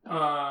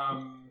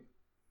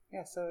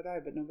 Yeah, so did I,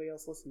 but nobody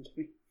else listened to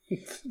me.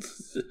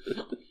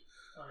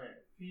 alright,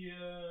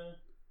 yeah.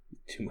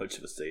 Too much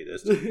of a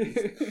sadist.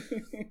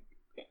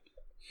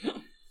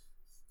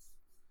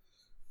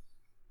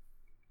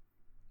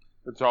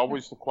 It's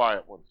always the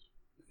quiet ones.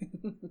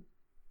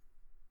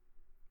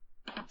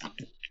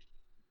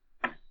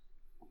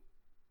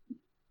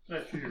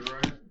 That's you,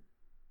 right?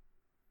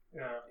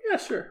 Yeah. Yeah,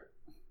 sure.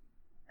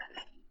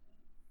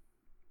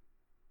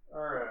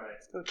 Alright.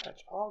 Let's go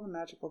touch all the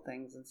magical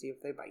things and see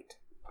if they bite.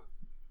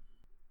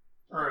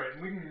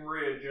 Alright, we can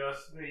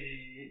readjust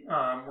the,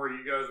 where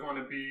you guys want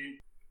to be.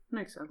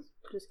 Makes sense.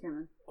 Just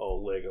kidding. Oh,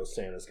 Lego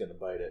Santa's gonna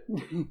bite it.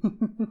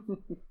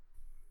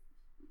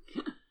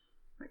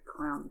 That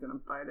clown's gonna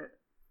bite it.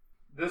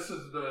 This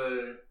is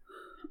the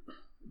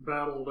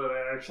battle that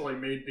I actually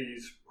made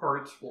these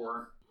parts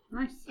for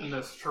Nice. in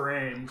this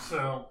terrain,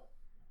 so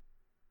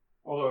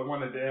although I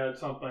wanted to add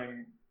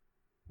something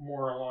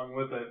more along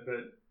with it,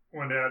 but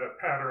wanted to add a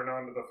pattern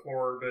onto the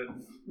floor, but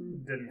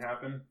it didn't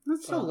happen.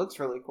 That still looks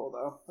really cool,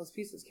 though. Those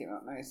pieces came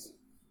out nice.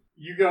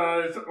 You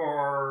guys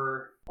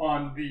are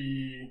on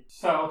the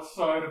south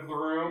side of the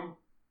room.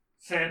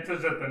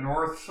 Santa's at the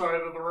north side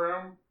of the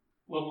room.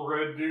 Little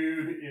red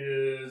dude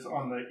is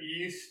on the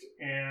east,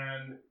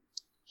 and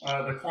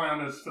the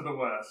clown is to the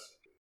west.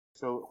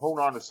 So hold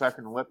on a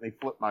second and let me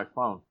flip my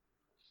phone.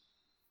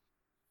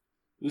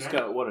 Who's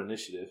got what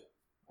initiative?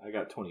 I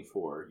got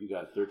 24. You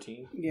got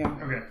 13? Yeah.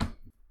 Okay.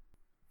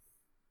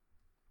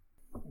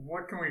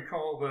 What can we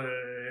call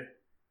the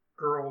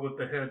girl with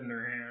the head in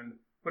her hand?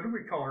 What did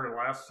we call her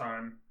last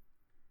time?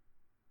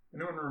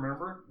 Anyone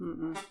remember?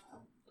 Mm-mm.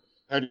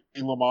 Eddie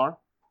Lamar?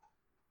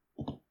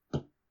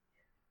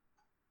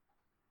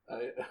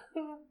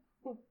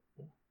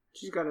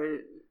 She's got a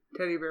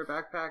teddy bear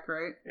backpack,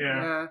 right?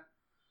 Yeah.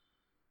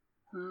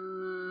 I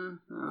don't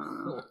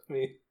know.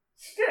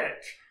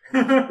 Stitch!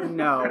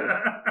 No.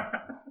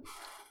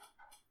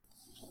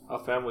 How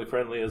family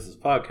friendly is this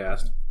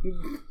podcast?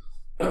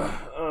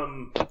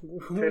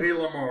 Teddy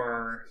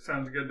Lamar.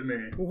 Sounds good to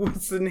me.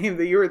 What's the name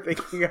that you were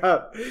thinking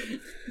of?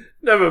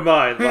 Never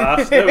mind,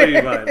 lass. Never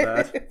you mind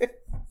that.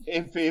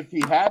 If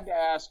you had to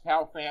ask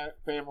how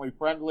family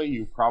friendly,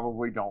 you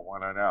probably don't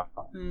want to know.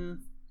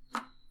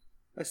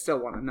 I still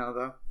want to know,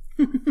 though.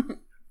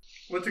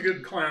 What's a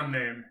good clown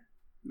name?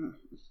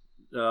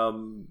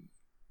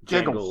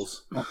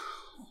 Jangles.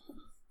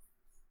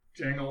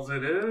 Jangles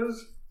it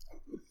is.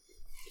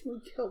 Can we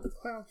kill the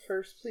clown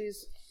first,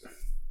 please?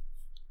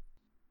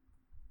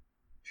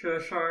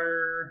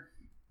 Cheshire.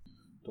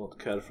 Don't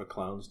cut for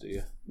clowns, do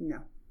you? No.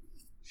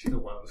 She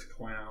loves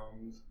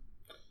clowns.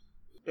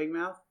 Big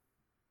Mouth?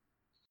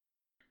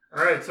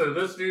 Alright, so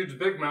this dude's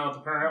Big Mouth,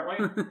 apparently.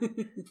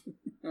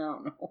 I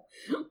don't know.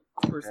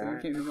 First thing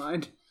that came to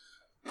mind.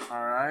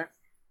 Alright.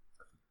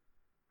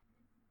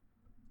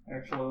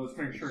 Actually, let's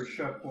make sure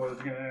Chef Boy is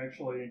going to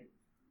actually...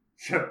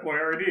 Chef Boy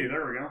RD,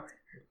 there we go.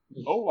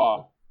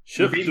 Hola.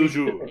 Chef du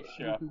jour.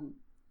 Chef.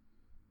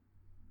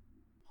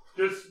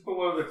 Just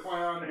below the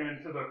clown and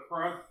to the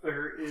front,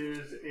 there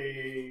is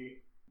a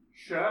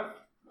chef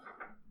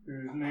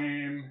whose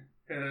name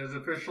has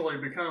officially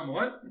become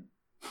what?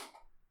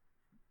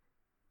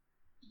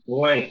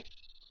 Boy.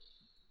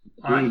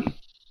 Huh?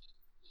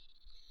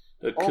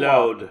 The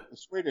Cloud. The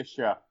Swedish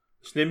chef.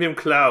 Let's name him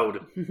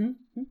Cloud.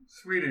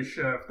 Swedish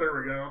chef, there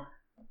we go.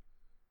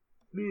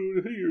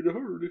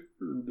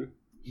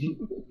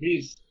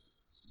 He's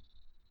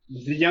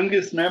the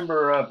youngest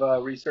member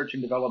of research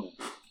and development.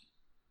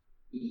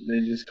 They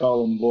just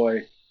call him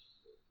Boy.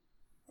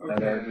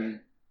 Okay.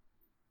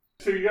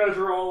 So you guys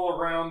are all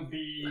around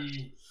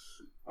the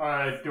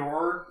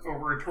door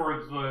over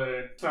towards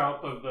the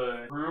south of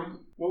the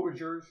room. What was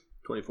yours?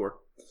 24.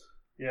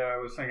 Yeah, I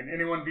was thinking.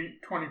 Anyone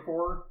beat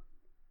 24?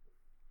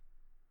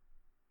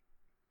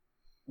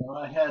 Well,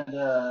 I had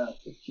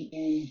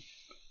 15.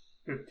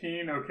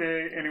 15,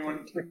 okay.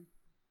 Anyone?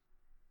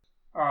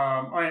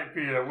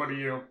 Ianthea, what are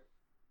you?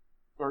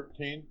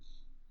 13.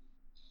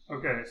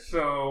 Okay,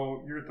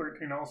 so you're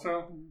 13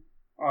 also?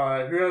 Who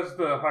has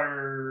the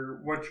higher...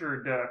 What's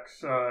your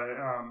dex,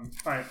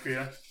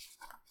 Ianthea?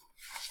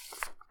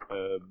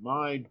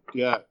 My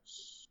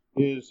dex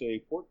is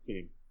a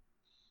 14.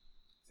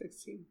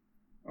 16.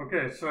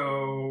 Okay,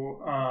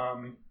 so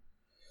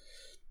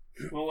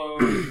Willow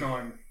is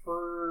going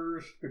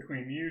first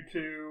between you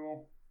two.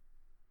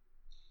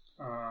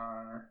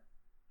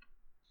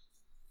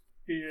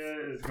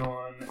 Thea is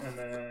going, and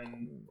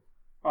then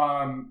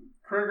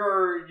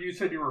Krigar, you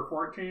said you were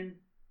 14?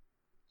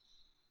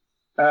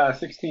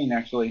 16,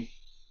 actually.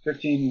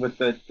 15 with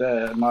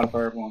the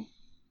modifier of 1.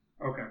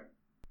 Okay.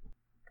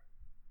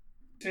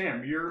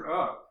 Sam, you're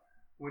up.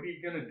 What are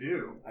you going to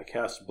do? I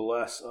cast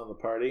Bless on the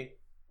party.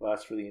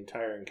 Lasts for the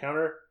entire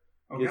encounter.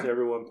 Okay. Gives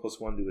everyone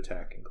 +1 to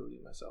attack,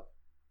 including myself.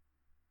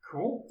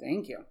 Cool.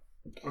 Thank you.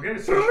 Okay,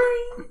 so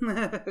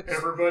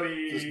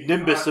everybody... This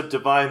nimbus of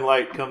divine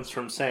light comes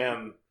from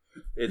Sam.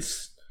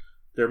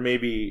 There may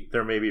be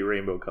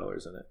rainbow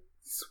colors in it.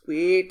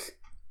 Sweet.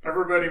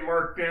 Everybody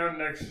mark down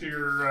next to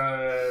your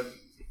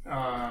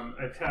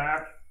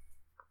attack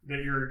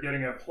that you're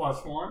getting a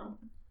 +1.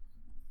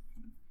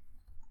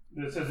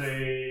 This is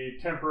a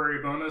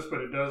temporary bonus, but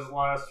it does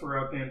last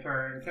throughout the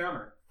entire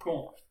encounter.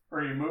 Cool.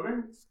 Are you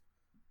moving?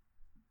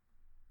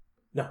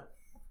 No.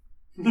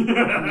 No.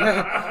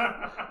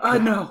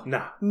 No.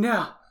 No.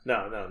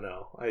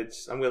 No.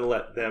 I'm going to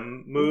let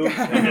them move,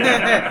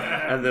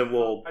 and then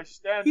we'll... I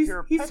stand He's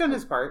here. done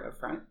his part up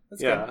front.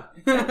 That's Yeah.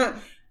 good.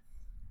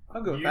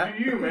 I'll go with You that.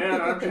 do you,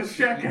 man. I'm just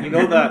checking. You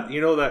know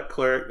that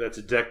cleric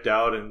that's decked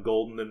out in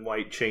golden and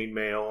white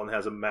chainmail and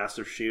has a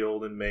massive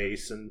shield and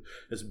mace and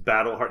is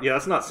battle hard. Yeah,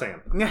 that's not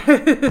Sam.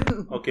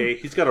 Okay,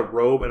 he's got a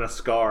robe and a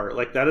scar.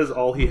 Like, that is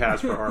all he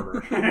has for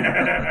armor.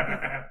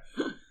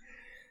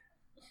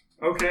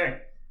 Okay.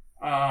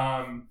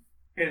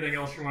 Anything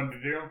else you wanted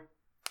to do?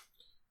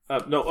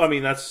 No, I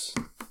mean that's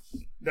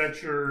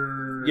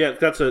your... Yeah,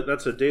 that's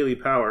a daily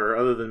power.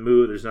 Other than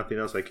move, there's nothing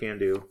else I can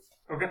do.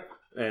 Okay.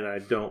 And I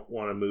don't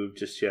want to move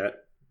just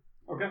yet.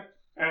 Okay.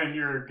 And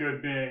you're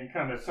good being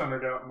kind of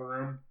centered out in the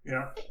room,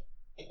 yeah?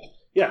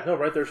 Yeah, no,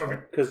 right there's Okay.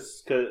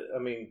 Because, I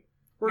mean,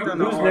 We're Nope.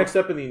 gonna who's next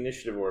up in the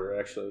initiative order,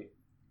 actually?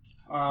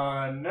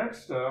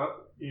 Next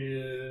up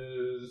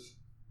is...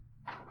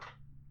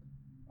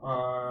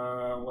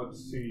 let's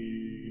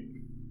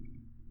see...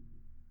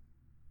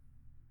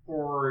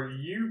 For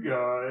you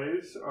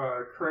guys,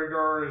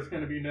 Kragar is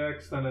going to be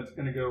next, then it's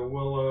going to go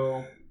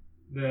Willow,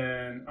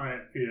 then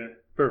Ianthea.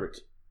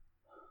 Perfect.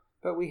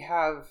 But we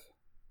have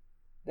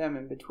them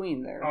in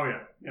between there. Oh,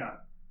 yeah.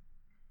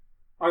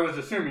 I was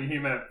assuming he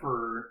meant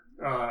for...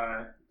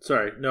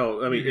 Sorry,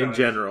 no, I mean You in guys.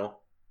 general.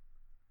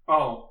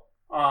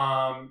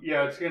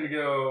 Yeah, it's going to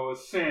go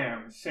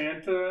Sam,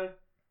 Santa,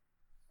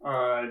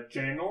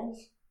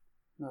 Jangles,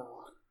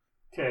 No.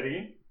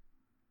 Teddy,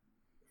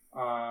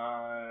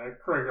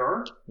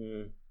 Kragar,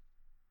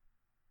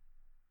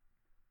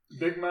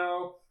 Big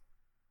Mouth,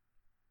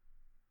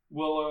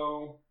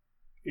 Willow,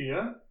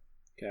 Thea,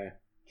 Okay.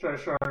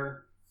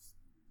 Cheshire,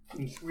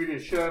 and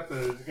Swedish Chef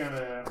is going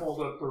to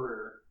hold up the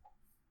rear.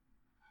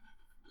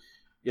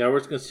 Yeah, we're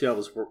just going to see how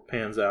this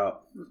pans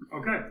out.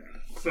 Okay,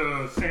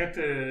 so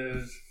Santa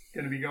is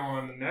going to be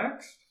going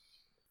next.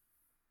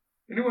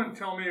 Anyone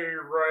tell me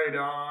right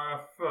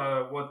off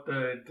what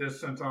the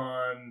distance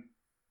on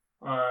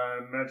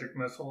Magic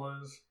Missile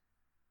is?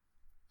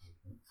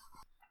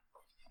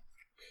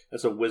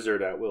 That's a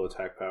wizard at will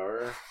attack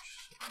power.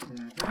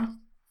 Mm-hmm.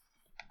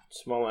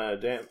 Small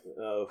amount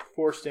of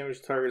force damage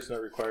to targets not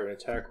require an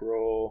attack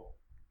roll.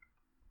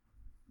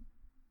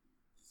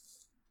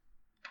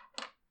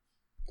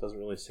 Doesn't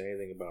really say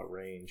anything about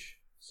range,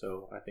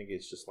 so I think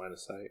it's just line of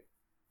sight.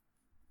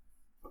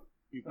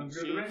 You can Sounds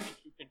good see to me. it,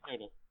 you can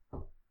hit it.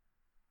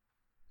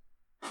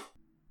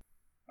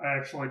 I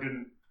actually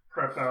didn't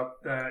prep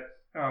out that.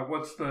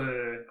 What's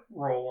the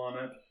roll on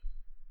it?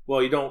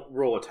 Well, you don't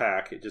roll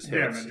attack; it just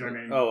hits. Damage, I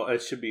mean. Oh,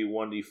 it should be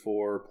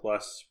 1d4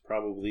 plus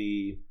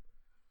probably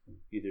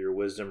either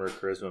wisdom or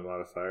charisma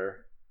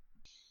modifier.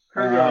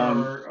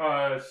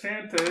 Kragar,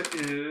 Santa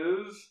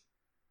is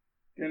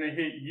going to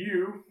hit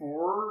you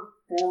for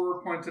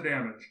 4 points of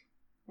damage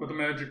with a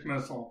magic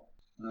missile.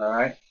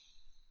 Alright.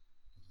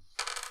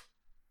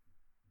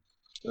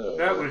 So,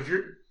 That was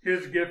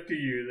his gift to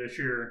you this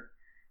year.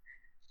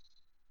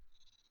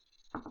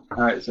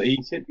 Alright, so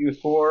he's hit you with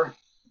 4.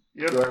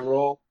 Yep. Do I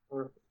roll?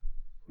 Or...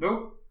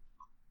 Nope.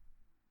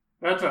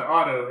 That's an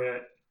auto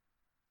hit.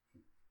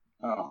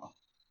 Oh.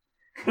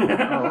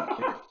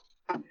 Okay.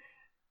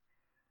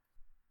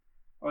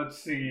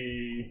 Let's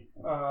see.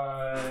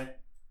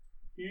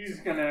 He's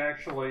gonna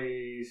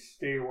actually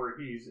stay where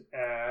he's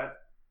at.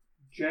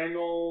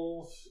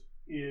 Jangles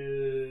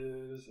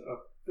is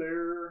up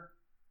there.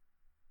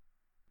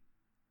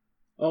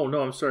 Oh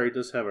no, I'm sorry. It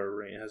does have a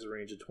range. It has a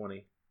range of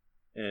 20,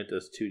 and it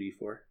does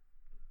 2d4.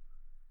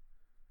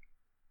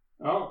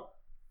 Oh.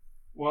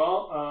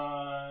 Well,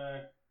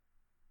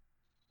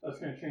 that's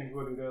gonna change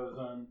what he does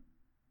then.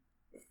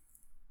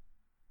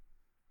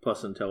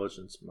 Plus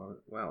intelligence.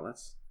 Wow,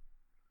 that's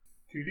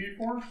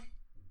 2d4?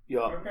 yeah.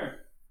 Okay.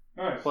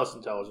 Nice. Plus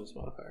intelligence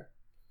modifier.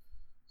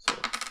 So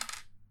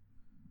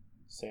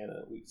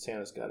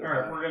Santa's got it.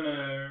 Alright, we're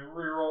gonna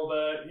reroll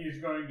that. He's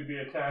going to be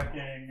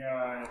attacking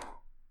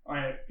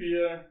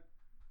Ianthea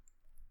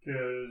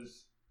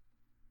because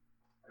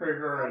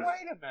Kragar is...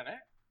 Wait a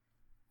minute.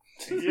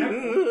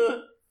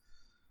 Yep.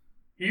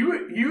 He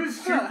was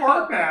too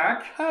far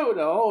back. Hold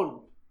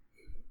on.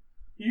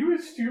 He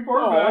was too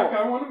far back.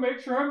 I want to make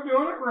sure I'm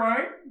doing it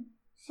right.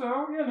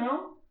 So, you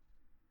know.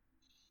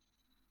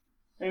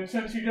 And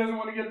since he doesn't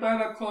want to get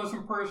that up close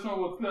and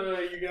personal with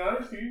you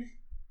guys, he's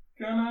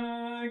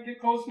gonna get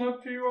close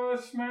enough to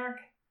smack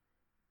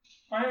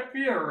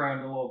Via around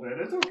a little bit.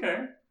 It's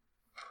okay.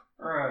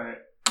 Alright.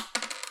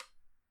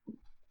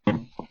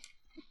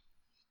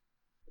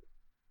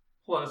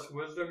 Plus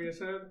wisdom, you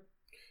said?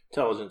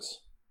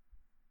 Intelligence.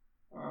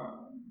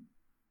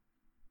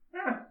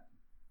 Yeah.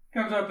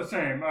 Comes out the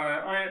same.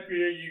 Via,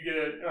 you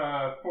get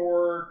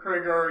 4.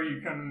 Kragar,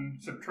 you can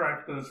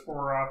subtract those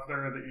 4 off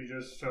there that you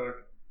just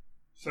took.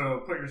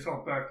 So put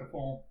yourself back to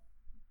full.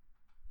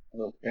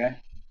 Okay.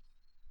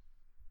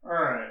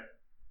 Alright.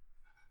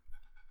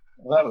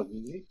 Well, that was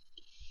easy.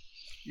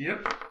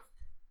 Yep.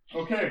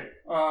 Okay,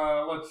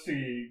 let's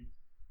see.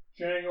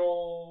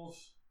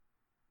 Jangles.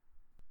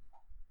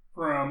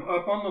 From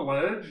up on the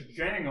ledge,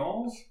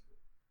 Jangles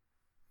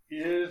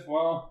is,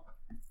 well,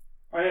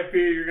 IFB,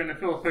 you're going to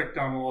feel picked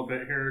on a little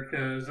bit here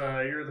because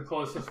you're the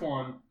closest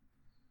one.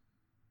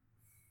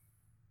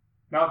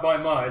 Not by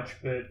much,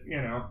 but,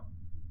 you know.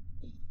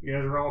 You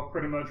guys are all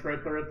pretty much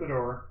right there at the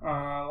door.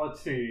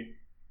 Let's see.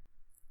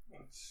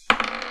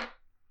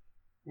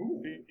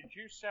 Ooh. Did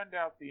you send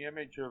out the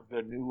image of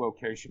the new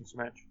locations,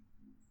 Mitch?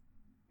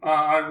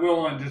 I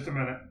will in just a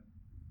minute.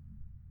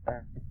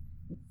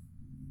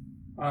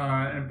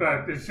 In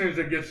fact, as soon as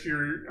it gets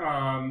your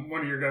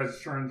one of your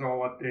guys' turns, I'll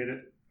update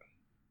it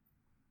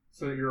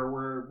so that you're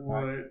aware of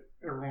what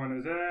everyone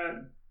is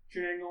at.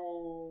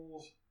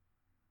 Jangles.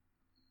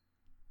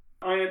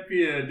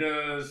 Iapia,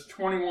 does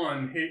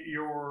 21 hit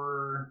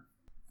your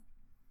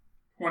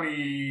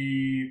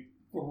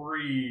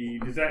 23?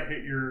 Does that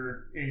hit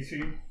your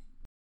AC?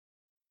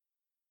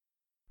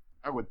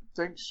 I would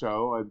think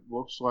so. It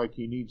looks like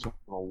he needs an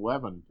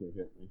 11 to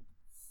hit me.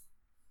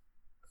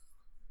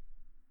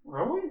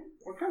 Really?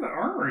 What kind of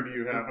armor do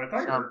you have? I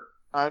thought you were...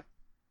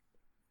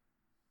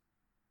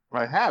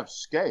 I have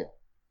scale.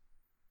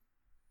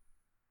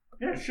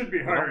 Yeah, it should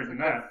be higher than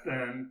that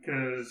then,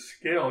 because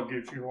scale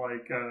gives you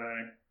like...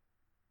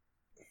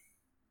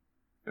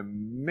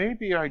 And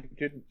maybe I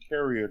didn't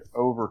carry it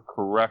over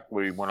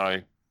correctly when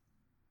I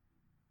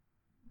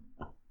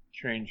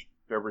changed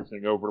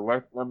everything over.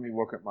 Let me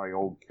look at my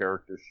old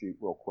character sheet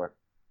real quick.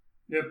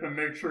 Yep, and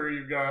make sure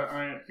you've got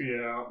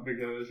INFP out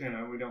because, you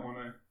know, we don't want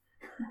to...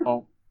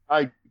 Oh,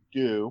 I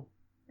do.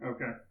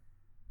 Okay.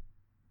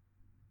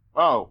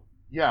 Oh,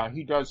 yeah,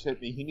 he does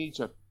hit me. He needs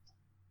a...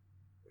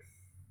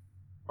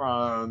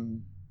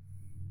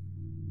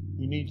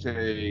 He needs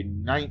a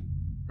 21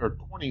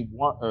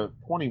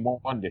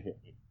 to hit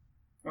me.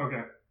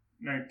 Okay.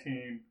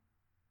 19.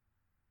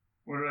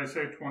 What did I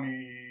say?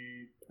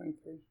 20...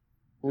 23. I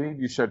believe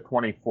you said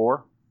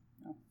 24.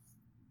 No.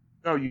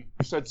 No, you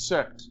said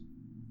 6.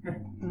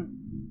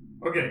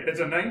 Okay, it's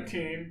a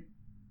 19...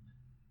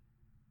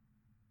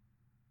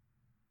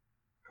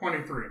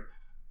 23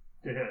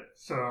 to hit.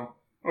 So,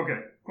 okay,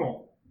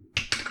 cool.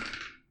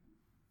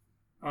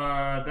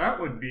 That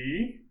would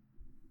be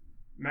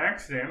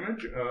max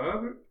damage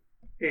of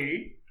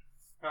 8.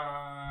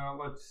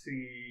 Let's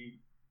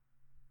see.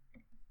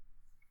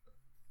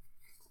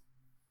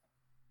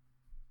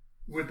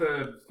 With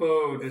a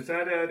bow, does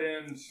that add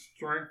in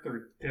strength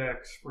or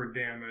dex for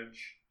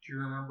damage? Do you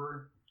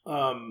remember?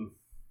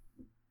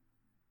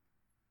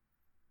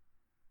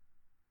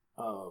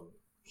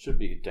 Should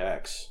be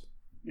Dex.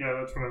 Yeah,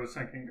 that's what I was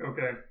thinking.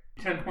 Okay.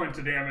 10 points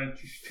of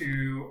damage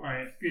to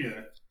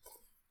Ianthea.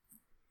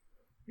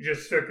 You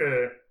just took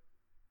a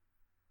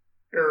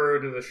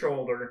arrow to the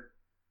shoulder.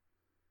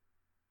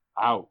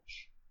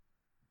 Ouch.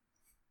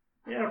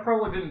 Yeah, it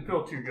probably didn't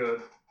feel too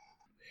good.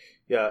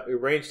 Yeah, your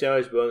range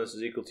damage bonus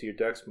is equal to your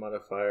Dex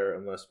modifier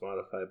unless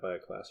modified by a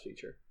class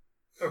feature.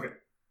 Okay,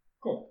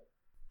 cool.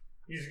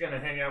 He's going to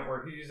hang out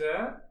where he's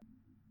at.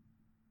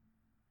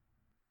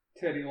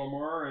 Teddy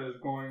Lamar is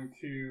going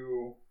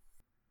to...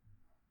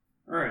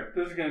 Alright,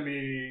 this is going to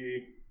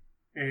be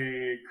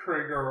a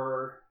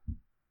Kragar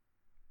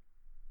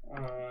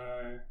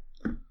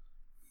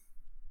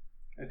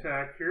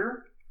attack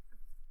here.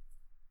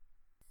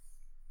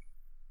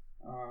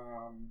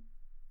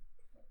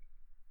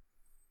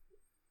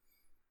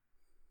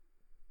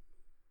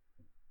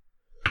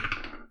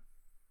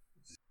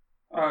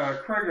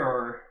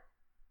 Kragar,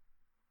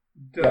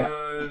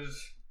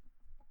 does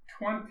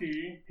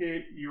 20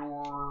 hit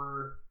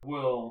your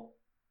will?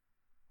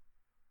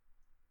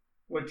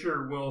 What's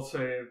your will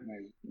save?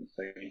 Maybe a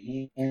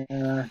second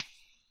here.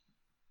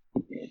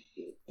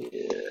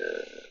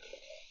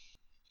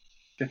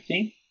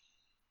 15?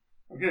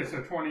 Okay,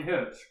 so 20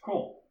 hits.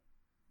 Cool.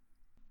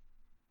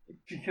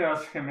 You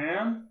cast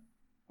command.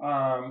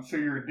 So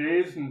you're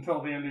dazed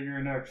until the end of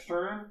your next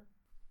turn.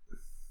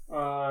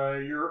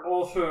 You're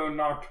also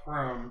knocked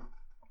prone.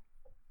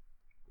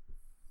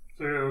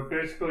 So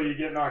basically you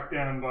get knocked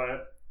down by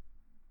it.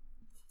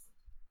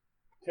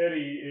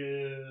 Teddy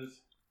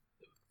is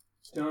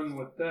done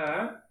with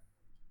that.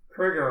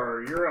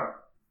 Kragar, you're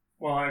up.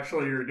 Well,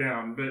 actually you're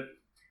down, but...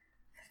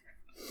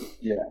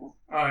 Yeah.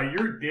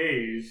 You're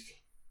dazed.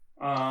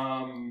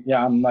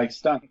 Yeah, I'm like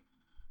stunned.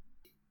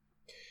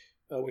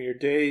 When you're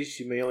dazed,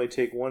 you may only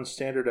take one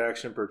standard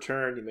action per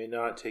turn. You may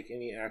not take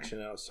any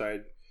action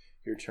outside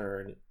your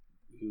turn.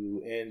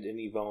 You end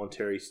any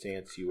voluntary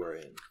stance you are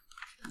in.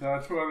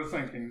 That's what I was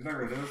thinking.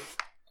 There it is.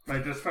 I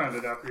just found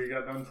it after you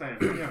got done saying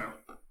it, Of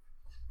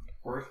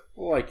course.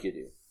 Like you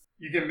do.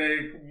 You can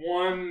make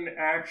one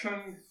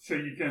action, so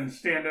you can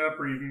stand up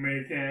or you can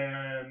make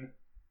an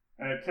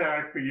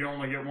attack, but you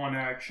only get one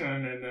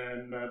action, and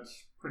then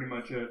that's pretty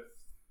much it.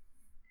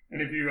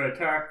 And if you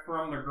attack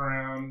from the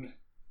ground,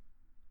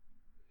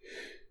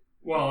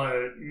 well,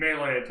 a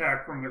melee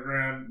attack from the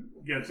ground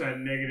gets a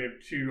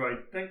 -2. I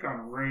think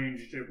on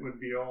ranged it would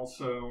be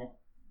also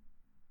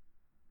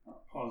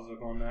not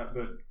positive on that,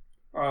 but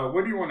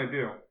what do you want to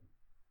do?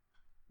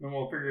 Then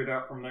we'll figure it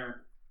out from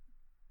there.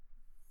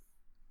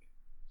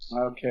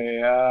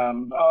 Okay,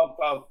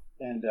 I'll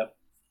stand up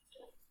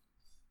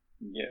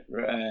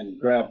and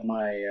grab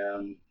my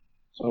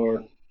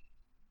sword.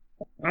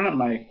 I don't have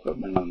my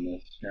equipment on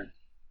this here.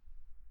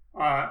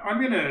 I'm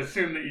going to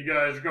assume that you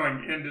guys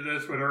going into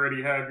this would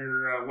already have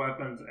your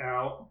weapons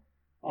out.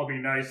 I'll be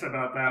nice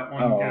about that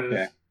one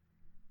because,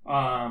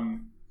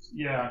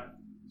 yeah.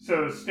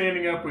 So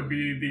standing up would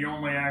be the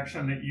only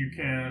action that you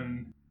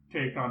can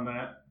take on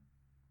that.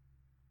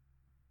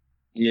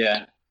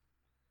 Yeah.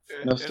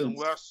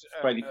 Unless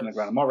fighting from the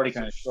ground. I'm already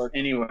kind of short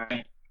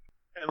anyway.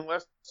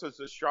 Unless as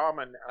a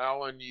shaman,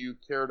 Alan, you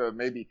care to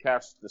maybe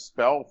cast the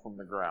spell from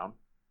the ground.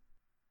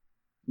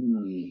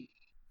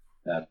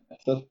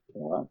 That's a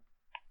lot.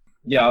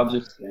 Yeah, I'll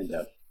just stand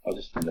up. I'll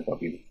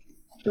you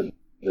for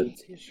the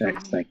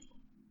next thing.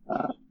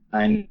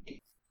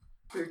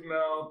 Big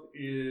Mouth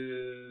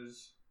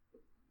is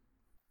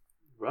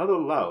rather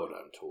loud,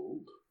 I'm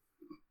told.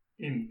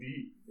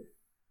 Indeed.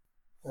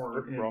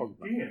 Or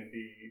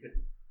indeed.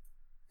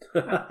 See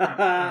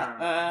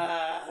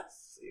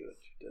what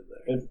you did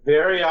there. It's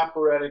very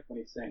operatic when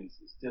he sings.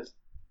 It's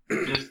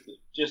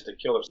just a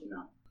killer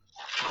sound.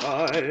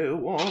 I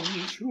want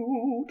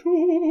you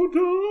to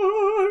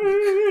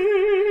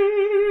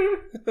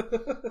die.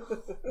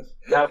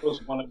 That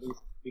was one of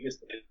his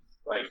biggest hits,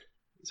 like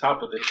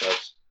top of the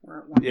charts.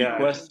 Yeah,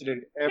 requested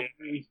it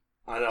every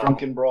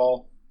drunken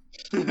brawl.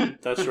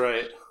 That's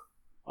right.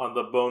 On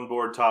the Bone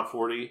Board Top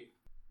 40.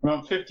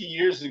 Around 50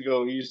 years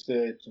ago, he used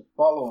to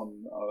follow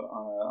him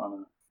on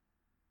a.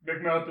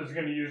 Big Mouth is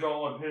going to use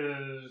all of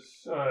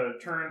his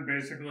turn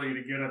basically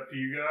to get up to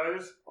you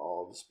guys.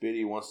 Oh, the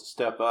Speedy wants to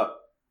step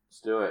up. Let's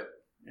do it.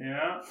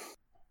 Yeah.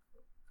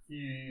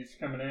 He's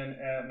coming in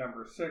at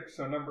number 6.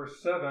 So number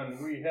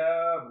 7, we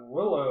have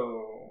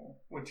Willow.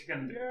 What you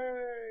gonna do?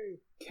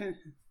 Yay!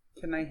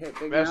 Can I hit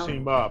Big Mess Mouth?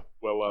 him up,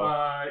 Willow.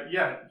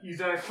 Yeah,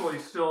 he's actually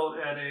still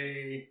at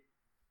a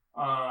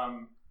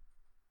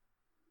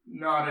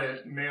not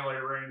at melee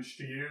range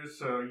to you,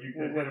 so you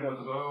can hit him with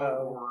a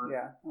bow or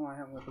yeah, I want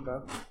him with a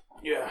bow.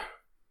 Yeah.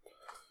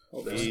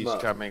 He's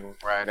coming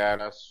right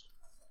at us.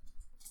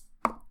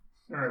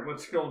 Alright,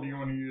 what skill do you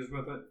want to use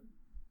with it?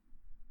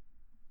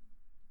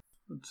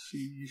 Let's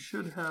see, you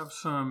should have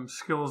some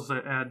skills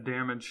that add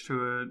damage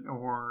to it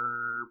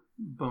or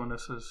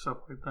bonuses,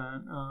 stuff like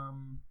that.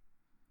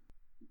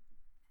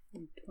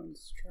 Twin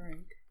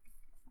Strike.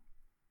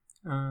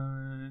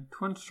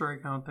 Twin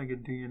Strike, I don't think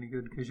it'd do you any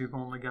good because you've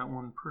only got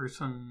one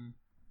person.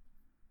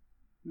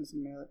 It's a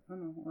melee. Oh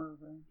no, or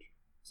range.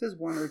 It says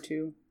 1 or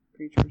 2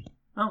 creatures.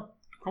 Oh,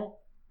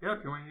 cool. Yeah,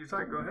 if you want to use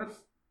that, go ahead.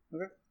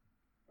 Okay.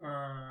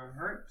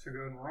 Alright, so go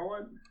ahead and roll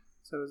it.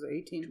 So it was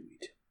 18.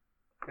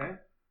 Okay.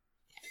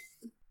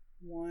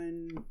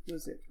 1,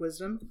 was it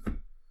Wisdom?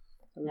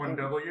 1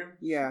 W?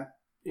 Yeah.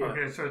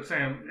 Okay, so it's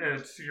saying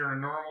it's your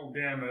normal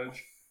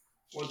damage.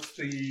 What's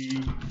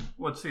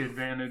the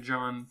advantage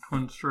on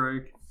Twin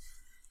Strike?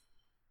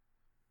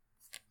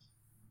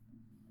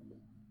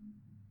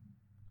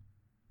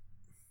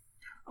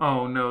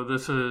 Oh no,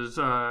 this is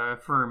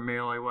for a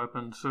melee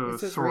weapon, so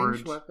It's a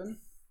swords. ranged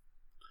weapon.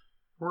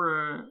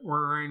 We're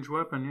a ranged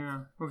weapon,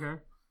 yeah. Okay.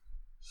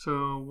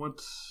 So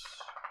what's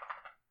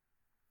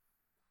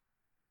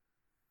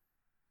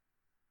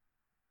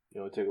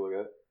You want to take a look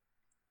at it?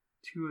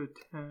 2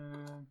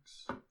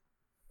 attacks?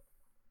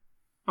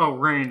 Oh,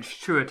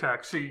 range, 2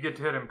 attacks. So you get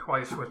to hit him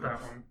twice with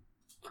that one.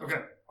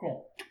 Okay,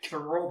 cool. So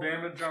roll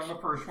damage on the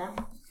first one.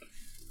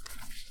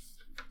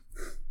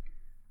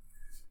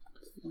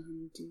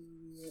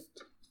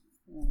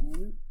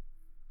 1d1.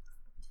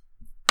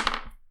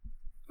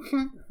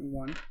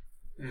 1.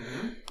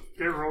 Mm-hmm.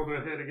 Okay, roll to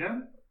hit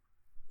again.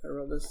 I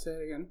roll this hit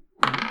again.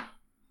 Mm-hmm.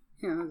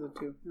 Yeah, that's a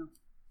 2. No.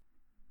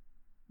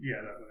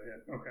 Yeah, that would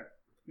hit. Okay.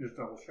 Just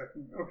double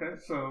checking. Okay,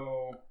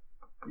 so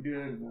you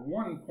did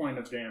 1 point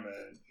of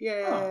damage.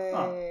 Yay!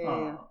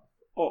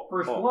 Oh,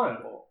 first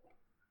blood.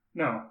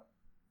 No.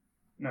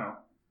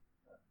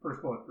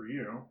 First blood for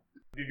you.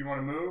 Did you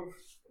want to move?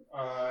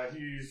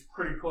 He's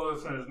pretty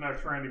close, and his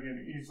next round he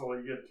can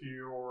easily get to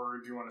you, or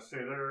do you want to stay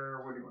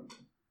there? What do you want to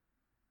do?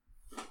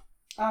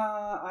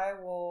 I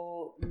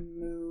will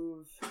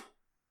move. I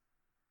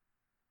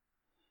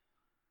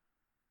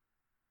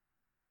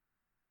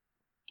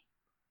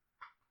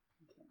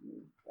can't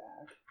move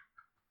back.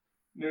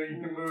 No, you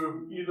can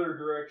move either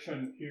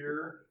direction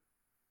here.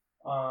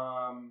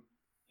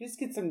 Just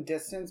get some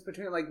distance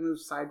between, like move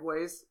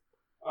sideways.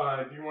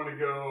 Do you want to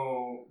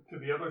go to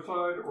the other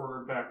side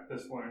or back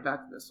this way?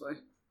 Back this way.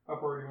 How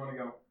far do you want to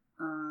go?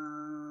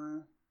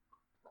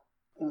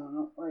 I don't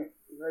know. Right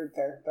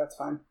there. That's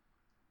fine.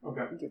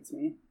 Okay. It gets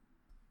me.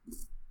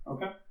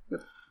 Okay.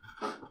 Yep.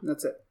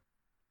 That's it.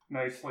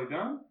 Nicely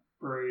done.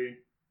 Very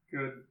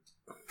good.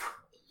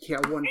 Yeah,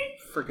 1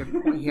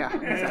 freaking point. Yeah,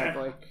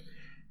 exactly.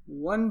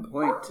 1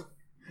 point.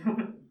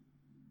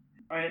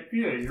 Alright,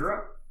 Pia, you're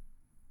up.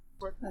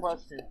 Quick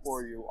question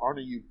for you. On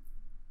a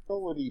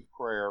utility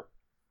prayer,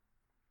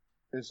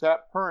 is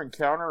that per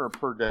encounter or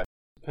per day?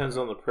 Depends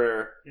on the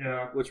prayer.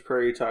 Yeah. Which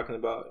prayer are you talking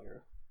about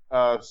here?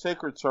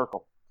 Sacred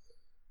Circle.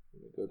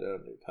 Let me go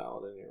down to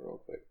Paladin here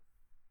real quick.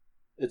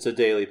 It's a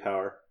daily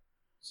power,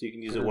 so you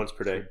can use it once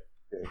per day.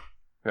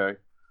 Okay.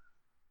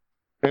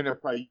 And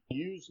if I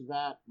use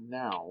that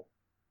now,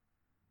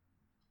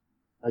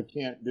 I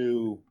can't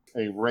do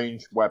a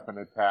ranged weapon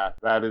attack.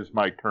 That is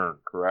my turn,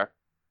 correct?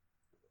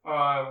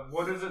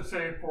 What does it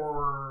say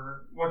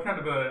for... What kind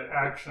of an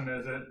action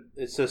is it?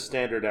 It says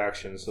standard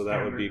action, so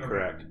that would be Standard,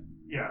 correct. okay.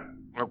 Yeah.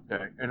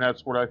 Okay, and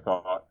that's what I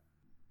thought.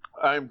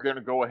 I'm going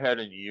to go ahead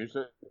and use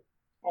it.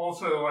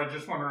 Also, I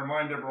just want to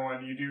remind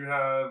everyone, you do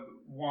have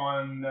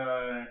one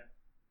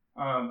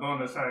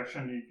bonus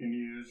action you can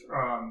use.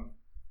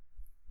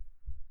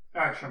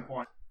 Action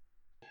point.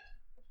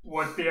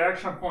 What the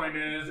action point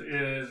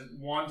is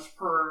once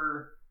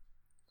per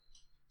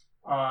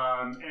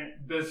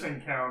this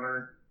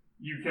encounter,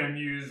 you can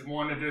use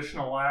one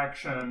additional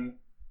action,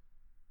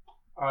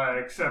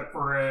 except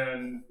for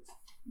in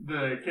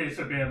the case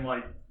of being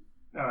like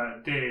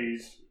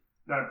days,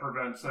 that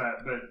prevents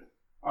that.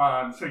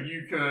 But so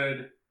you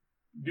could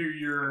do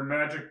your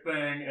magic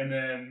thing and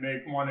then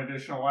make one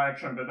additional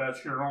action, but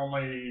that's your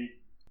only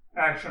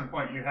action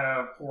point you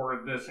have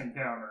for this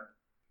encounter.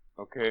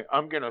 Okay,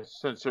 I'm going to,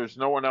 since there's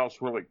no one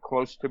else really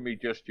close to me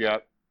just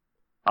yet,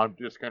 I'm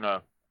just going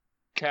to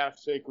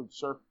cast Sacred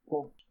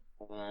Circle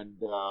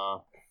and,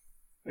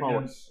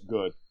 Against,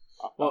 good.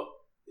 Well,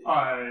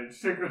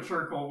 Sacred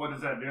Circle, what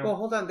does that do? Well,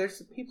 hold on.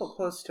 There's people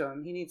close to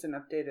him. He needs an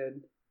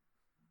updated...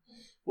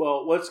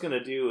 Well, what it's going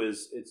to do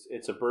is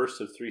it's a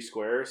burst of 3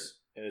 squares,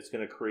 and it's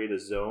going to create a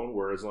zone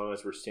where as long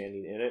as we're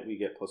standing in it, we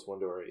get +1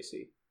 to our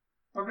AC.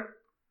 Okay,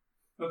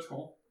 that's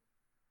cool.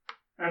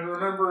 And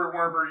remember,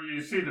 whenever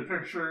you see the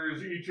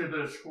pictures, each of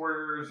the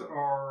squares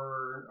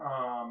are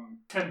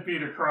 10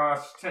 feet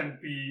across, 10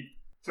 feet.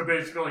 So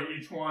basically,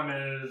 each one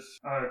is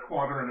a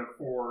quadrant of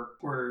 4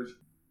 squares.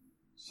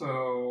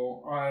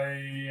 So I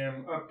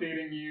am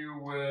updating you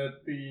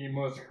with the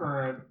most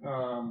current...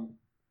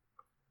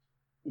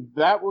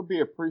 That would be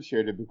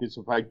appreciated, because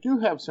if I do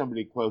have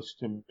somebody close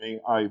to me,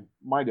 I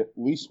might at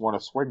least want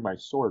to swing my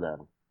sword at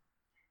him.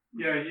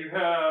 Yeah, you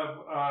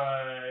have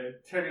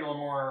Teddy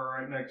Lamore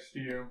right next to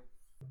you.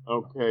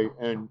 Okay,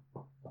 and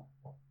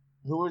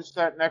who is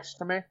that next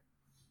to me?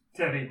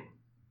 Teddy.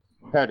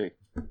 Hetty.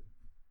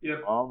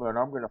 Yep. Well, then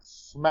I'm going to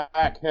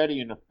smack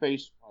Hetty in the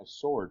face with my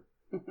sword.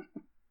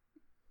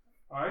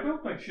 I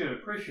don't think she'd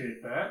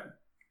appreciate that.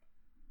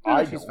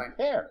 I she's don't fine.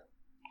 care.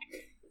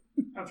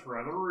 That's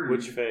rather rude.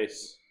 Which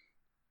face?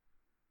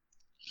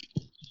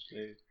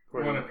 The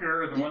one up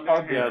here or the one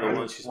down here? Yeah, the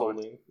one she's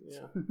holding.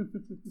 Yeah.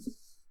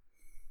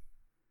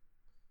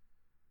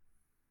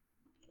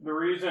 The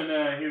reason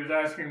he was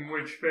asking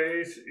which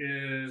face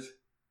is...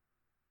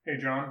 Hey,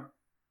 John.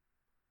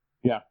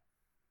 Yeah.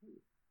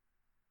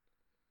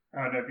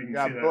 I don't know if you can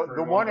Yeah, see that.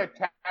 the one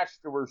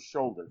attached to her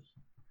shoulders.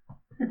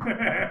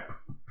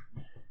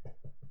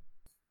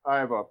 I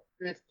have a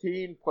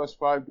 15 plus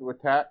 5 to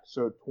attack,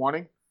 so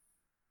 20.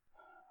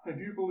 I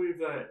do believe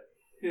that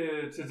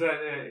hits. Is that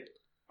a...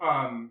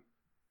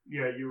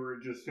 Yeah, you were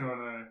just doing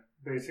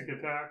a basic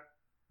attack?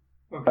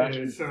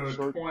 Okay, so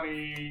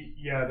 20...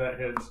 Yeah, that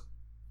hits.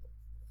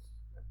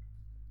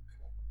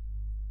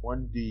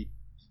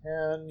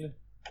 1d10.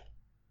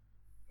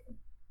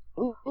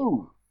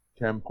 Ooh,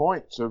 10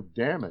 points of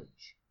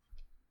damage.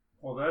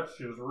 Well, that's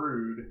just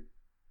rude.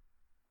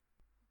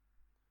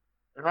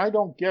 And I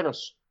don't get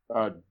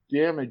a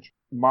damage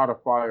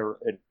modifier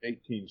at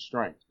 18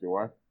 strength, do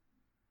I?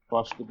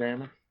 Plus the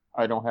damage?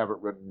 I don't have it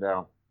written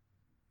down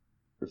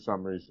for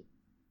some reason.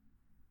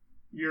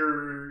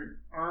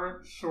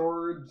 Aren't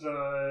swords,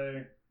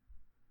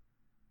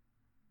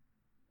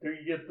 do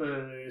you get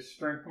the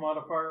strength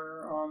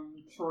modifier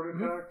on sword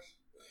attacks?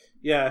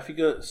 Yeah, if you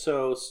go...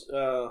 So,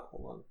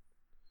 hold on.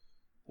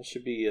 That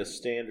should be a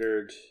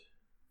standard...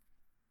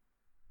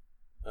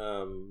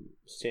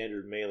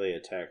 standard melee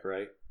attack,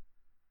 right?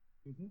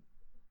 Mm-hmm.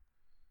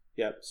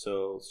 Yep,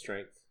 so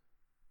strength.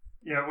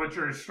 Yeah, what's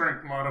your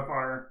strength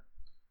modifier?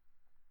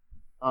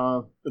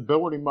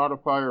 Ability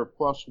modifier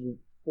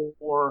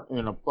 +4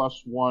 and a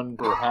 +1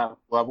 for half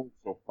level,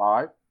 so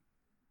 5.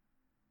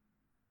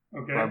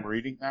 Okay. If I'm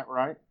reading that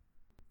right?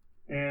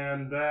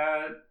 And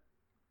that...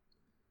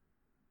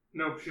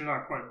 Nope, she's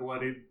not quite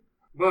bloodied.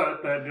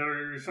 But that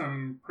does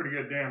some pretty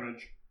good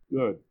damage.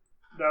 Good.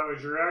 That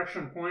was your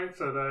action point,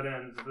 so that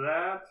ends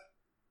that.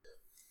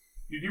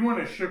 Did you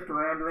want to shift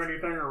around or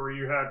anything, or were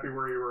you happy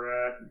where you were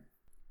at? I'm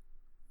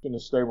going to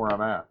stay where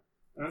I'm at.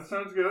 That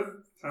sounds good.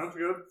 Sounds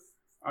good.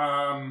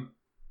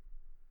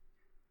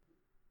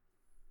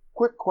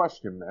 Quick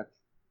question, Mitch.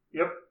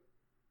 Yep.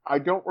 I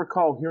don't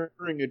recall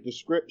hearing a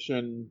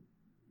description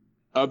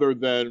other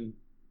than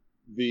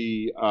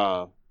the.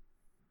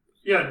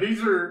 Yeah,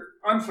 these are.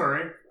 I'm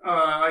sorry.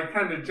 I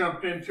kind of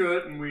jumped into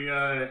it and we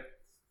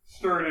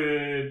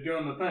started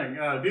doing the thing.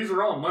 These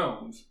are all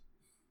gnomes.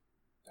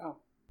 Oh.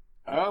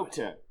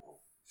 Okay.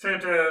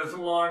 Santa has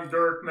long,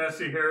 dark,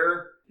 messy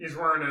hair. He's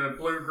wearing a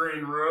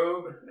blue-green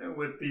robe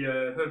with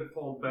the hood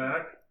pulled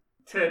back.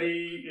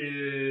 Teddy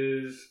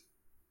is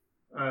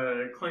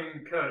a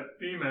clean-cut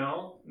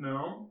female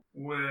gnome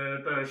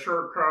with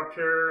short cropped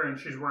hair, and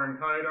she's wearing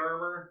hide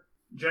armor.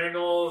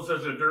 Jangles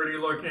is a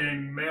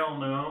dirty-looking male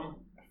gnome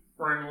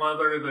wearing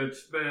leather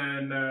that's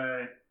been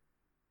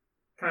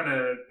kind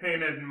of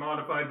painted and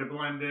modified to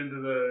blend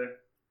into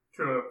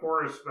a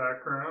forest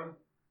background.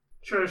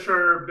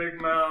 Cheshire, Big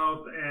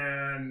Mouth,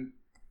 and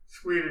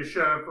Swedish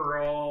Chef are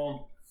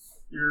all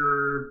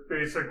your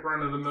basic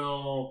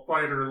run-of-the-mill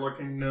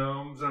fighter-looking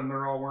gnomes, and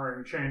they're all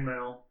wearing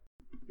chainmail.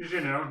 Because,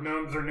 you know,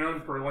 gnomes are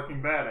known for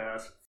looking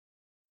badass.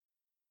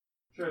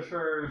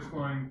 Cheshire is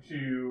going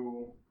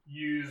to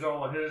use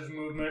all of his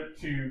movement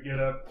to get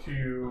up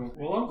to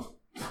Willow.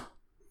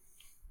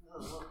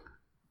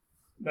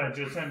 That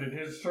just ended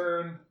his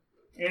turn.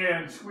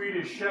 And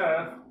Swedish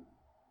Chef,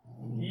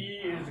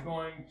 he is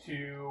going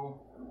to...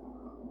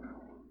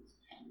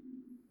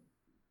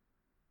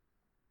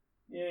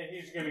 Yeah,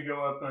 he's going to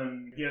go up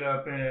and get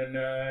up in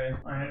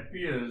Aunt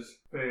Fia's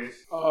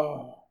face.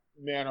 Oh,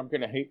 man, I'm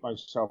going to hate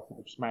myself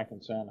for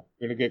smacking Santa. I'm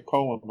going to get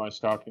coal in my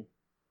stocking.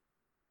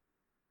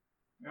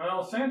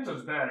 Well,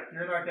 Santa's back.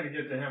 You're not going to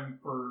get to him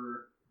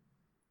for...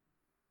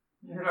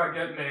 You're not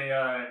getting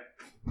a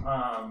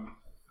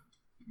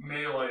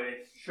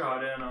melee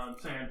shot in on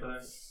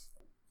Santa.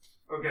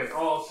 Okay,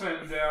 I'll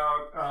send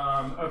out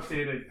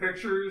updated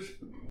pictures.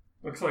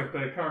 Looks like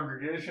the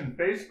congregation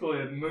basically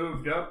had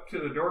moved up to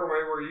the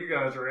doorway where you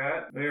guys are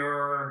at. They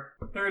are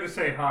there to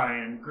say hi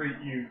and greet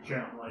you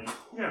gently.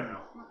 Yeah, no.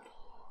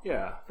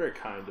 Yeah, very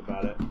kind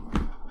about it.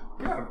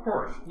 Yeah, of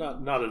course.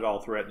 Not at all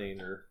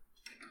threatening or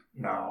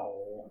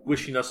No.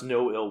 wishing us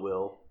no ill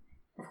will.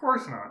 Of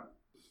course not.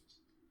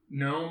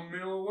 No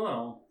ill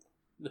will.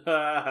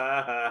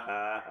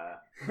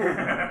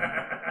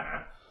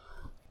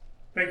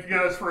 Thank you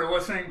guys for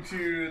listening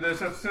to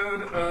this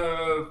episode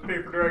of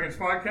Paper Dragons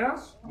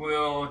Podcast.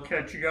 We'll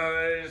catch you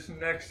guys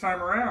next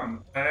time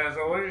around. As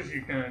always,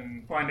 you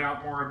can find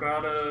out more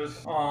about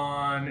us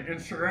on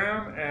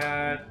Instagram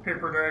at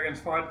Paper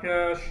Dragons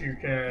Podcast. You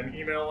can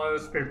email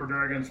us,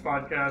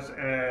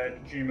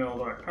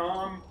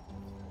 paperdragonspodcast@gmail.com.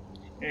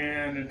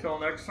 And until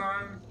next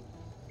time,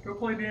 go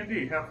play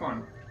D&D. Have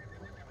fun.